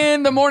 Brock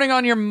in the morning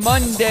on your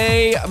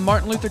Monday,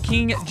 Martin Luther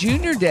King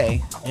Jr.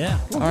 Day. Yeah.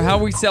 Or how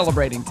are we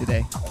celebrating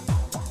today?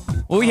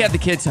 Well, we have the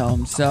kids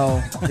home,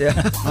 so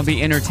I'll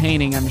be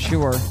entertaining, I'm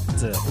sure.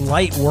 It's a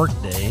light work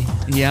day.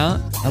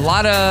 Yeah. A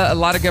lot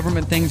of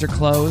government things are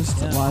closed.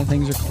 Yeah. A lot of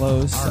things are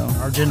closed.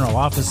 Our general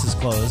office is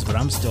closed, but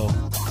I'm still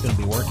going to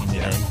be working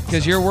today.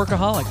 Because you're a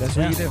workaholic. That's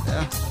what you do.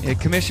 Yeah,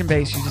 commission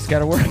based. You just got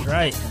to work. That's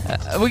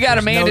right. We got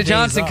Amanda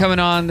Johnson coming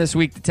on this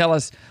week to tell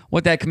us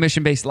what that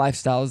commission-based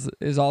lifestyle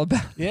is all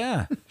about.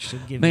 Yeah.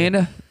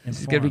 Amanda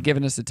is going to be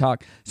giving us a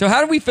talk. So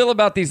how do we feel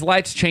about these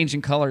lights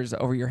changing colors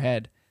over your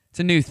head? It's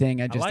a new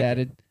thing I just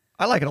added.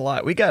 I like it a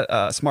lot. We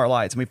got smart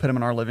lights, and we put them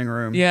in our living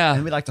room. Yeah.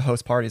 And we like to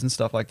host parties and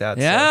stuff like that.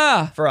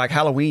 Yeah. So for like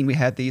Halloween, we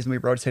had these, and we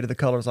rotated the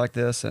colors like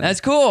this. And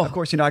that's cool. Of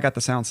course, I got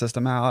the sound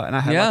system out, and I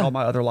had like all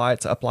my other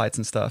lights, up lights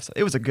and stuff. So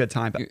it was a good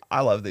time. But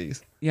I love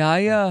these. Yeah,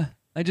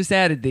 I just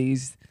added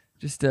these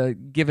just to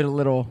give it a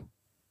little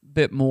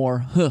bit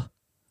more in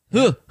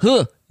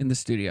the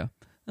studio.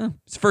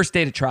 It's the first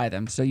day to try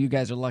them, so you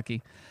guys are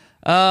lucky.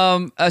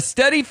 A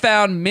study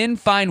found men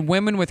find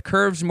women with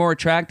curves more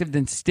attractive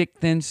than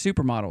stick-thin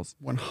supermodels.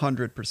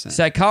 100%.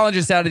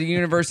 Psychologists out of the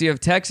University of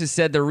Texas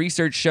said the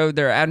research showed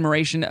their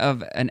admiration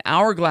of an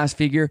hourglass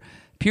figure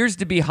appears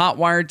to be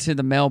hot-wired to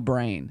the male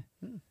brain.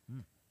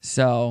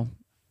 So,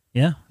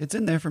 yeah. It's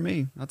in there for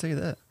me. I'll tell you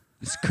that.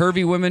 It's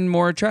curvy women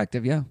more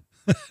attractive, yeah.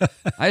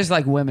 I just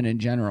like women in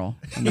general.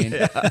 I mean,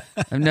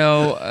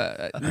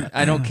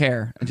 I don't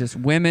care. Just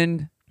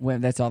women,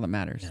 that's all that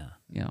matters.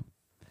 Yeah.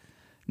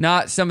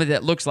 Not somebody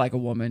that looks like a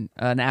woman,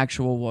 an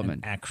actual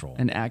woman.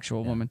 An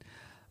actual woman.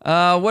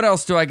 What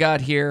else do I got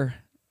here?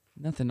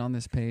 Nothing on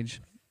this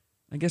page.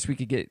 I guess we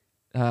could get...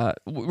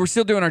 we're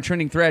still doing our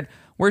trending thread.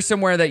 Where's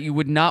somewhere that you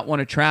would not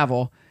want to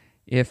travel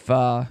if...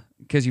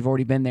 because you've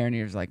already been there and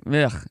you're just like,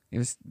 ugh. It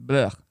was...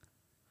 Ugh.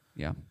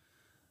 Yeah.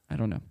 I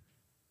don't know.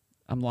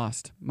 I'm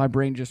lost. My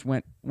brain just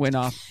went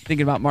off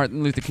thinking about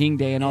Martin Luther King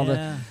Day and all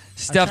the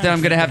stuff that I'm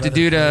going to have to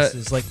do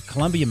places like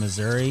Columbia,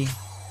 Missouri.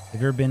 Have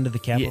you ever been to the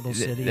capital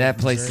city? That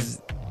place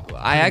is...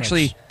 I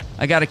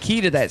got a key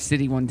to that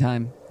city one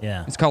time.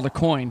 Yeah. It's called a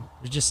coin.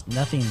 There's just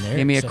nothing there.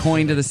 Gave me a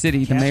coin to the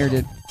city. The mayor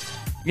did.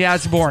 Yeah,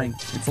 it's boring.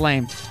 It's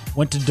lame.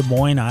 Went to Des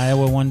Moines,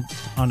 Iowa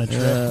on a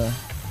trip.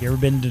 You ever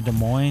been to Des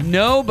Moines?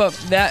 No, but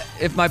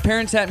if my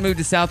parents hadn't moved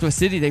to Southwest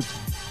City,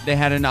 they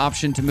had an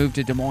option to move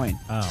to Des Moines.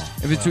 Oh.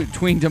 If it's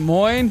between Des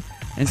Moines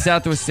and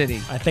Southwest City.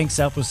 I think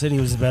Southwest City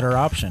was a better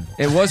option.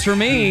 It was for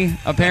me,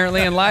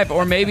 apparently, in life.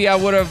 Or maybe I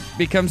would have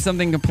become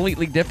something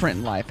completely different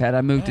in life had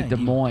I moved to Des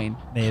Moines.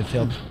 May have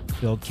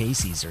filled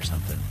Casey's or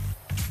something.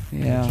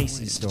 Yeah.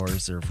 Casey's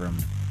stores are from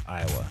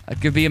Iowa. I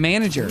could be a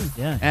manager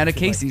at a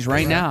Casey's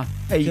right now.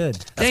 Hey, good.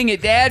 Dang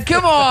it, Dad.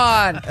 Come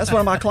on. That's one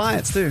of my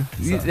clients, too.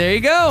 So. There you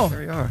go.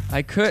 There you are.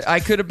 I could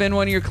have been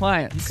one of your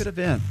clients. You could have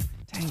been.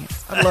 Dang it.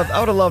 I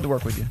would have loved to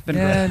work with you. Been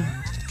great.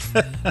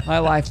 My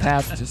life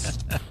path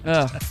just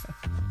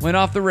went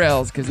off the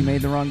rails because he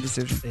made the wrong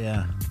decision.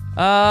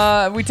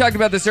 Yeah. We talked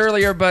about this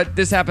earlier, but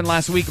this happened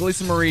last week.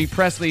 Lisa Marie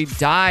Presley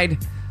died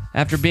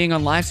after being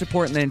on life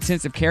support in the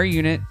intensive care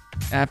unit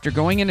after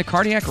going into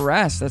cardiac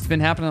arrest. That's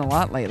been happening a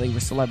lot lately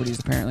with celebrities,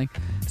 apparently.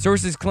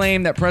 Sources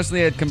claim that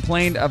Presley had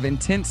complained of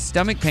intense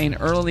stomach pain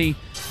early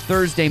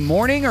Thursday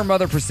morning. Her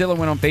mother, Priscilla,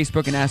 went on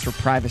Facebook and asked for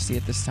privacy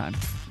at this time.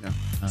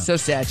 So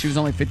sad. She was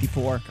only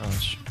 54.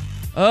 Gosh.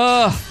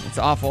 Oh, it's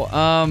awful.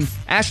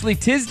 Ashley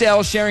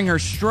Tisdale sharing her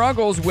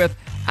struggles with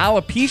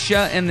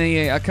alopecia and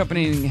the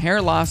accompanying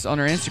hair loss on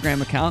her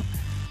Instagram account.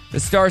 The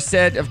Star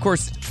said, of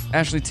course,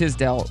 Ashley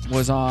Tisdale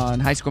was on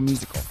High School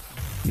Musical.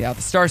 Yeah,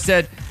 the Star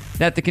said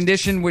that the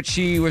condition which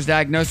she was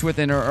diagnosed with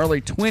in her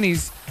early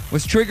 20s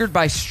was triggered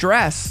by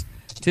stress.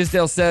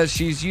 Tisdale says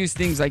she's used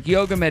things like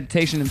yoga,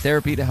 meditation, and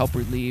therapy to help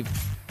relieve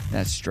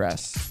that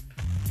stress.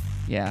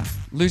 Yeah,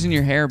 losing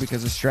your hair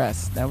because of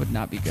stress, that would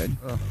not be good.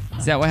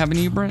 Is that what happened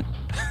to you, Brent?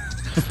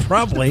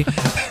 Probably.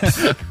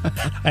 I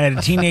had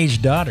a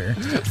teenage daughter.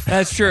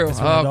 That's true. That's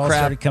when it all crap.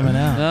 started coming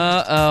out.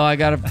 Uh-oh, I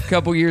got a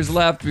couple years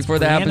left before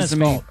that happens to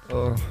me.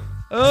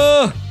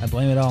 I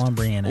blame it all on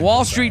Brianna.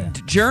 Wall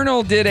Street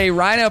Journal did a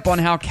write-up on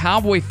how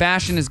cowboy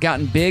fashion has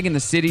gotten big in the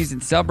cities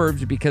and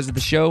suburbs because of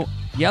the show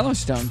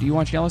Yellowstone. Do you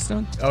watch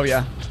Yellowstone? Oh,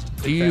 yeah.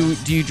 Do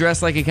you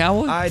dress like a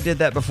cowboy? I did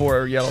that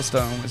before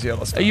Yellowstone was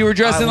Yellowstone. You were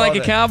dressing like a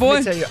cowboy?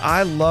 Let me tell you,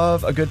 I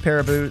love a good pair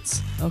of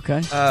boots.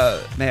 Okay.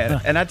 Man,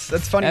 and that's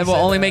funny. It will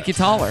only make you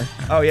taller.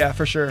 Oh yeah,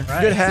 for sure.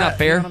 Right. Good hat. It's not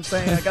fair. You know what I'm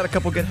saying? I got a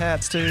couple good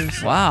hats too.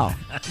 So. Wow.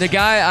 The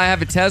guy, I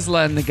have a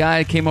Tesla, and the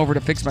guy came over to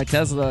fix my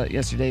Tesla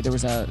yesterday. There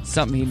was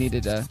something he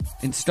needed to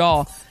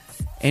install,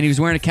 and he was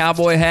wearing a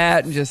cowboy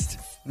hat and just.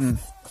 Okay.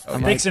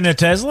 I'm Fixing a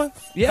Tesla?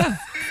 Yeah.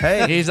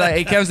 Hey. He's like,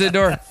 he comes to the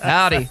door.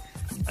 Howdy.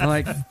 I'm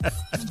like, all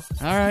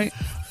right.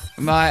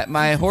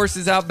 My horse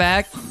is out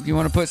back. You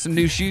want to put some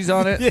new shoes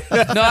on it?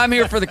 Yeah. No, I'm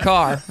here for the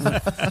car.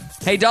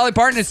 Hey, Dolly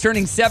Parton is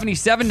turning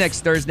 77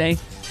 next Thursday.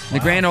 The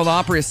Grand Ole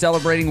Opry is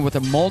celebrating with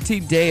a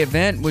multi-day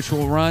event, which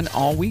will run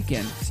all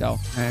weekend. So,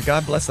 man,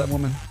 God bless that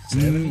woman.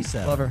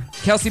 77. Love her.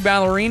 Kelsey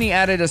Ballerini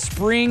added a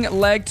spring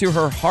leg to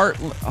her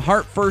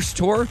Heart First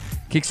tour.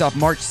 Kicks off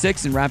March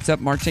 6th and wraps up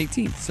March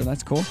 18th. So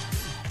that's cool.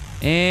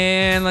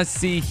 And let's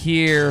see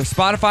here.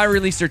 Spotify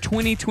released their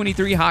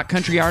 2023 Hot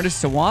Country Artists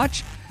to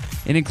Watch.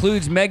 It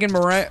includes Megan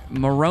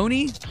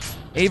Maroney,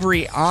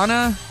 Avery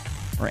Anna,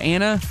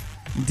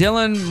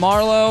 Dylan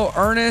Marlowe,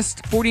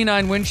 Ernest,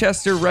 49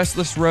 Winchester,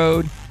 Restless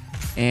Road,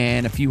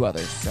 and a few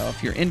others. So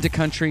if you're into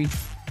country,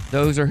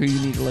 those are who you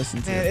need to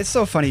listen to. Man, it's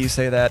so funny you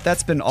say that.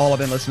 That's been all I've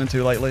been listening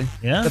to lately.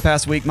 Yeah. The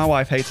past week, my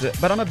wife hates it,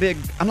 but I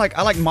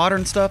like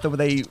modern stuff that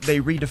they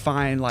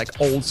redefine like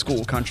old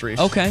school country.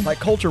 Okay. Like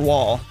Culture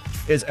Wall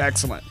is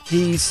excellent.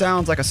 He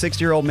sounds like a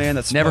 60-year-old man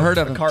that's never heard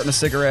of him. A carton of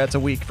cigarettes a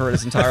week for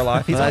his entire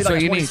life. He's That's only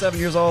what you like need. 27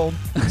 years old.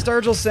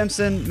 Sturgill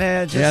Simpson,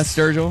 man. Yeah,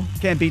 Sturgill.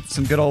 Can't beat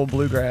some good old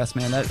bluegrass,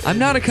 man. I'm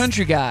not a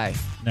country guy.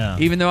 No.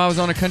 Even though I was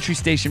on a country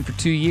station for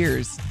 2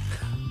 years.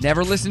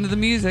 Never listened to the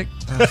music.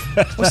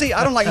 Well, see,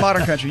 I don't like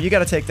modern country. You got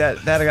to take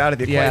that out of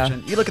the Yeah.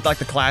 equation. You look at like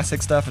the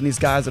classic stuff and these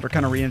guys that are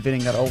kind of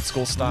reinventing that old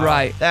school style.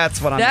 Right.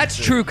 That's what I'm That's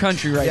into. true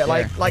country right yeah,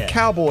 there. like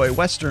cowboy,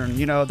 western.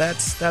 You know,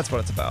 that's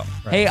what it's about.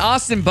 Hey,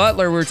 Austin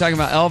Butler, we were talking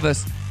about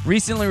Elvis,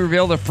 recently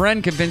revealed a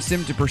friend convinced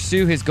him to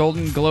pursue his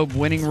Golden Globe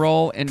winning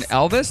role in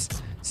Elvis.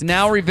 It's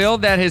now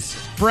revealed that his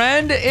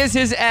friend is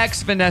his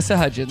ex, Vanessa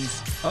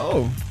Hudgens.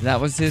 Oh.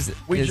 That was his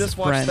We just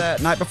watched friend.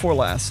 that night before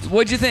last.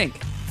 What'd you think?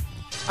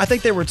 I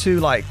think they were too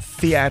like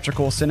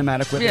theatrical,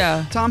 cinematic with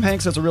Yeah. it. Tom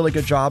Hanks does a really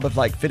good job of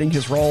like fitting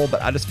his role,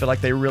 but I just feel like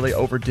they really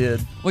overdid.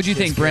 What'd you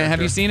his think, Brent? Have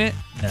character. you seen it?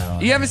 No.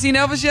 You haven't seen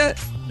Elvis yet?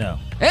 No.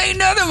 Ain't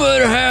nothing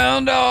but a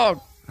hound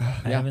dog.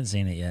 I haven't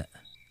seen it yet.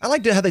 I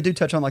like how they do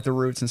touch on like the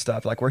roots and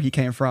stuff, like where he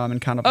came from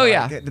and kind of. Oh, like,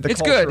 yeah. the It's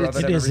culture good. of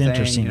It and is everything,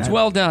 interesting. you know? It's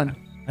well done.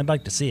 I'd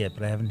like to see it,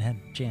 but I haven't had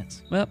a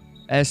chance. Well,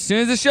 as soon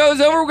as the show's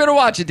over, we're going to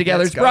watch it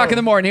together. Let's It's Brock go. in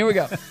the morning. Here we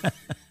go.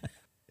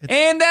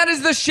 And that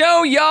is the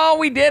show, y'all.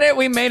 We did it.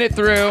 We made it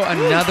through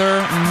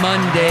another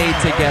Monday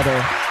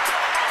together.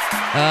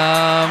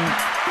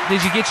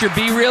 Did you get your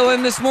B-Reel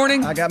in this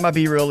morning? I got my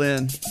B-Reel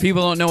in.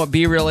 People don't know what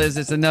B-Reel is.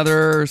 It's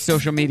another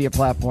social media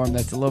platform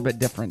that's a little bit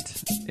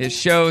different. It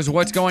shows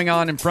what's going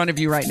on in front of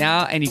you right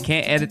now, and you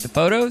can't edit the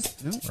photos.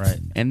 Right.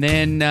 And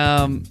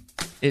then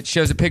it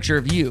shows a picture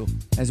of you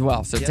as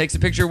well. So it takes a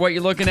picture of what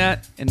you're looking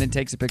at, and then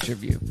takes a picture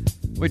of you,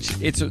 which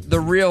it's the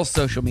real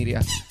social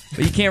media.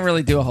 But you can't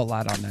really do a whole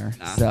lot on there.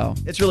 So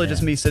It's really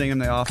just me sitting in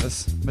the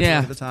office. majority yeah,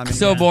 of the time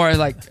so anyway. boring.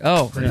 Like,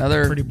 oh,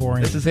 another pretty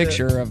boring. This is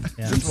picture it. of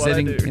Yeah. him This is what I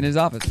sitting do. in his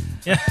office.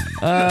 Yeah.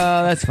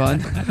 That's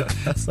fun.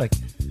 That's like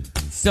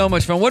So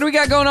much fun. What do we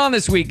got going on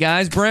this week,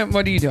 guys? Brent,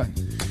 what are you doing?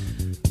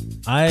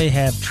 I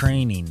have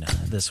training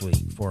this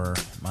week for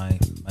my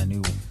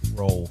new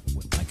role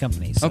with my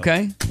company. So,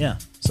 Okay. Yeah.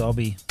 So I'll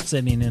be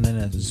sitting in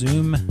a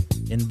Zoom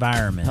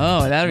environment.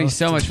 Oh, that'd be Most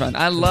so much of fun.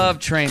 I love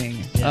training.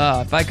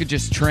 Yeah. If I could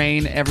just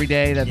train every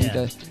day, that'd Yeah.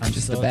 be I'm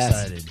just so the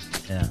best. excited.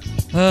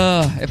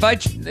 Yeah.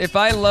 If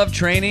I love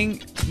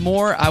training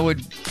more, I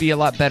would be a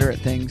lot better at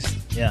things.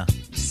 Yeah.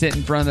 Sit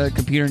in front of the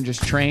computer and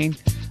just train.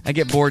 I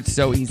get bored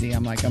so easy.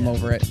 I'm like, I'm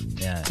over it.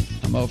 Yeah.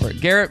 I'm over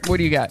it. Garrett, what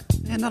do you got?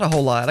 Man, not a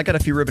whole lot. I got a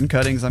few ribbon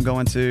cuttings I'm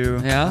going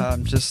to. Yeah?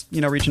 Just,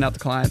 reaching out to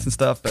clients and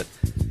stuff. But,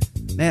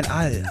 man,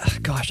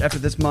 after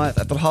this month,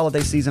 after the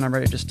holiday season, I'm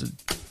ready to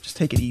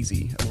take it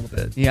easy a little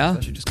bit. Yeah?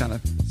 Especially just kind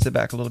of sit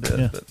back a little bit.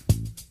 Yeah.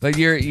 But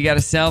you got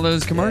to sell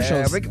those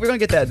commercials. yeah, we're going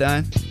to get that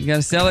done. You got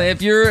to sell it.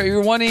 If you're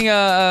wanting,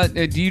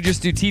 do you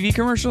just do TV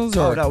commercials?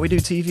 Or? Oh, no, we do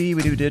TV,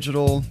 we do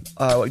digital,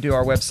 we do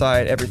our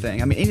website,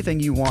 everything. I mean,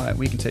 anything you want,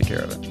 we can take care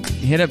of it.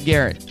 Hit up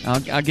Garrett.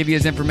 I'll give you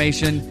his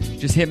information.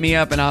 Just hit me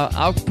up, and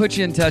I'll put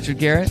you in touch with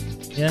Garrett.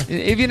 Yeah.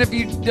 Even if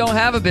you don't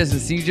have a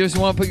business, you just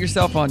want to put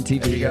yourself on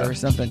TV or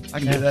something. I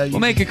can do that. We'll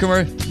make a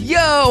commercial.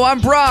 Yo,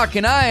 I'm Brock,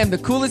 and I am the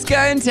coolest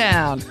guy in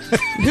town.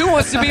 Who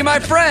wants to be my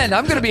friend?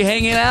 I'm going to be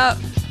hanging out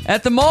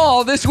at the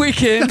mall this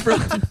weekend.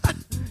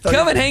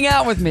 Come and hang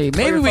out with me.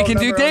 Maybe we can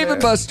do Dave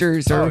 &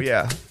 Buster's. Or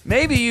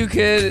maybe you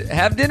could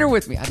have dinner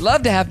with me. I'd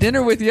love to have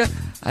dinner with you.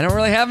 I don't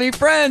really have any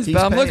friends,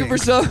 but I'm looking for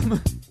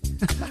some.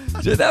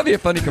 Dude, that'd be a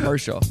funny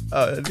commercial.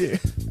 It'd be,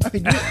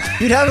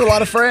 you'd have a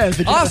lot of friends.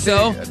 But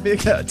Also, a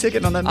big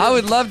ticket on that. I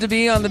would love to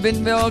be on the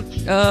Bentonville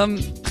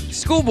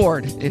school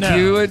board if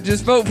you would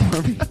just vote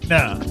for me.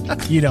 No,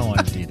 you don't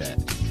want to do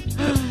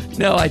that.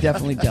 No, I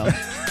definitely don't.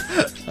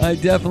 I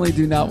definitely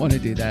do not want to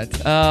do that.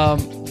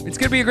 It's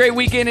going to be a great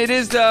weekend. It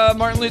is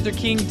Martin Luther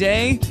King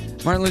Day,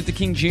 Martin Luther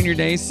King Jr.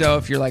 Day. So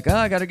if you're like,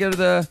 I got to go to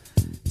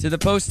the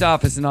post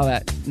office and all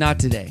that, not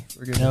today.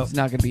 It's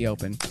not going to be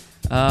open.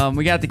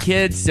 We got the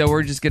kids, so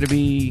we're just going to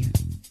be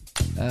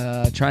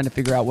trying to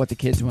figure out what the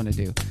kids want to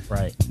do.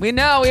 Right. We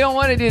don't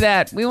want to do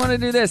that. We want to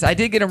do this. I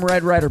did get them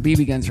Red Ryder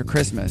BB guns for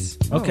Christmas.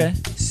 Okay.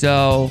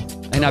 So,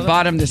 and I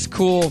bought them this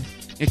cool,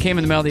 it came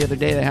in the mail the other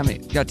day. They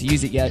haven't got to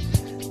use it yet.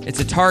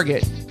 It's a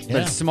target,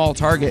 but it's a small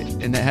target,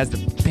 and it has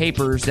the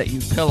papers that you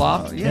peel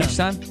off each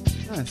time.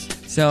 Nice.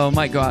 So,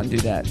 might go out and do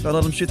that. So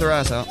let them shoot their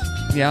ass out.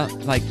 Yeah.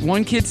 Like,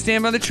 one kid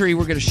stand by the tree.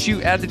 We're going to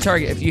shoot at the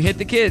target. If you hit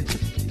the kid,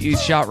 you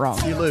shot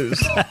wrong. You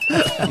lose.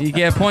 You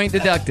get a point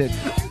deducted.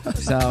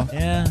 So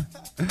yeah,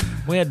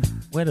 we had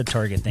a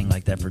target thing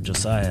like that for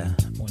Josiah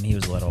when he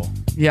was little.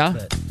 Yeah,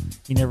 but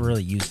he never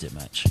really used it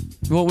much.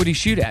 What would he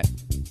shoot at?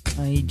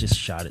 He just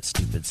shot at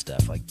stupid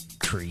stuff like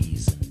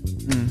trees,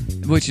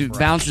 which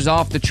bounces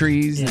off the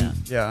trees. Yeah.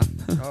 Yeah.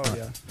 Oh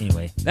yeah.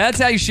 Anyway, that's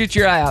how you shoot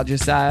your eye out,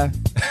 Josiah.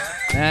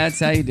 That's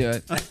how you do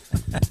it.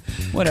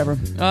 Whatever.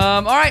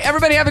 All right,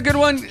 everybody have a good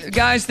one.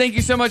 Guys, thank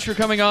you so much for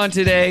coming on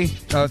today.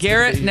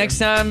 Garrett, next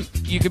time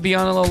you could be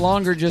on a little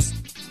longer. Just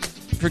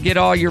forget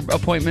all your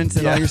appointments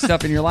and all your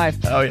stuff in your life.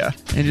 Oh, yeah.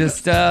 And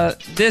just,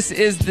 this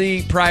is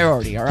the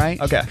priority, all right?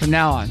 Okay. From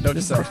now on.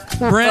 Notice so.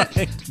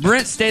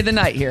 Brent stayed the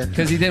night here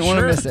because he didn't want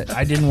to miss it.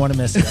 I didn't want to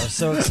miss it. I was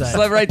so excited.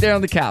 Slept right there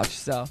on the couch.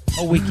 So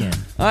a weekend.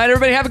 All right,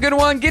 everybody have a good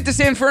one. Get to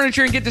Sam's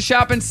Furniture and get to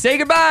shopping. Say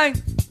goodbye.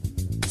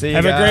 See you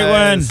Have guys. a great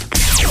one.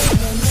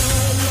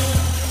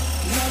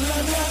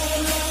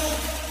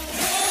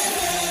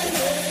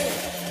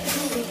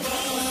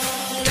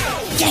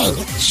 Dang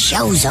it,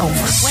 show's over. Wait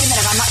a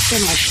minute, I'm not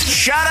finished.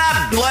 Shut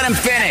up! Let him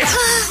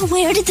finish.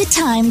 Where did the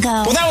time go?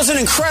 Well, that was an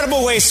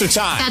incredible waste of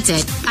time. That's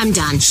it. I'm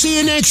done. See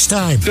you next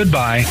time.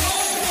 Goodbye.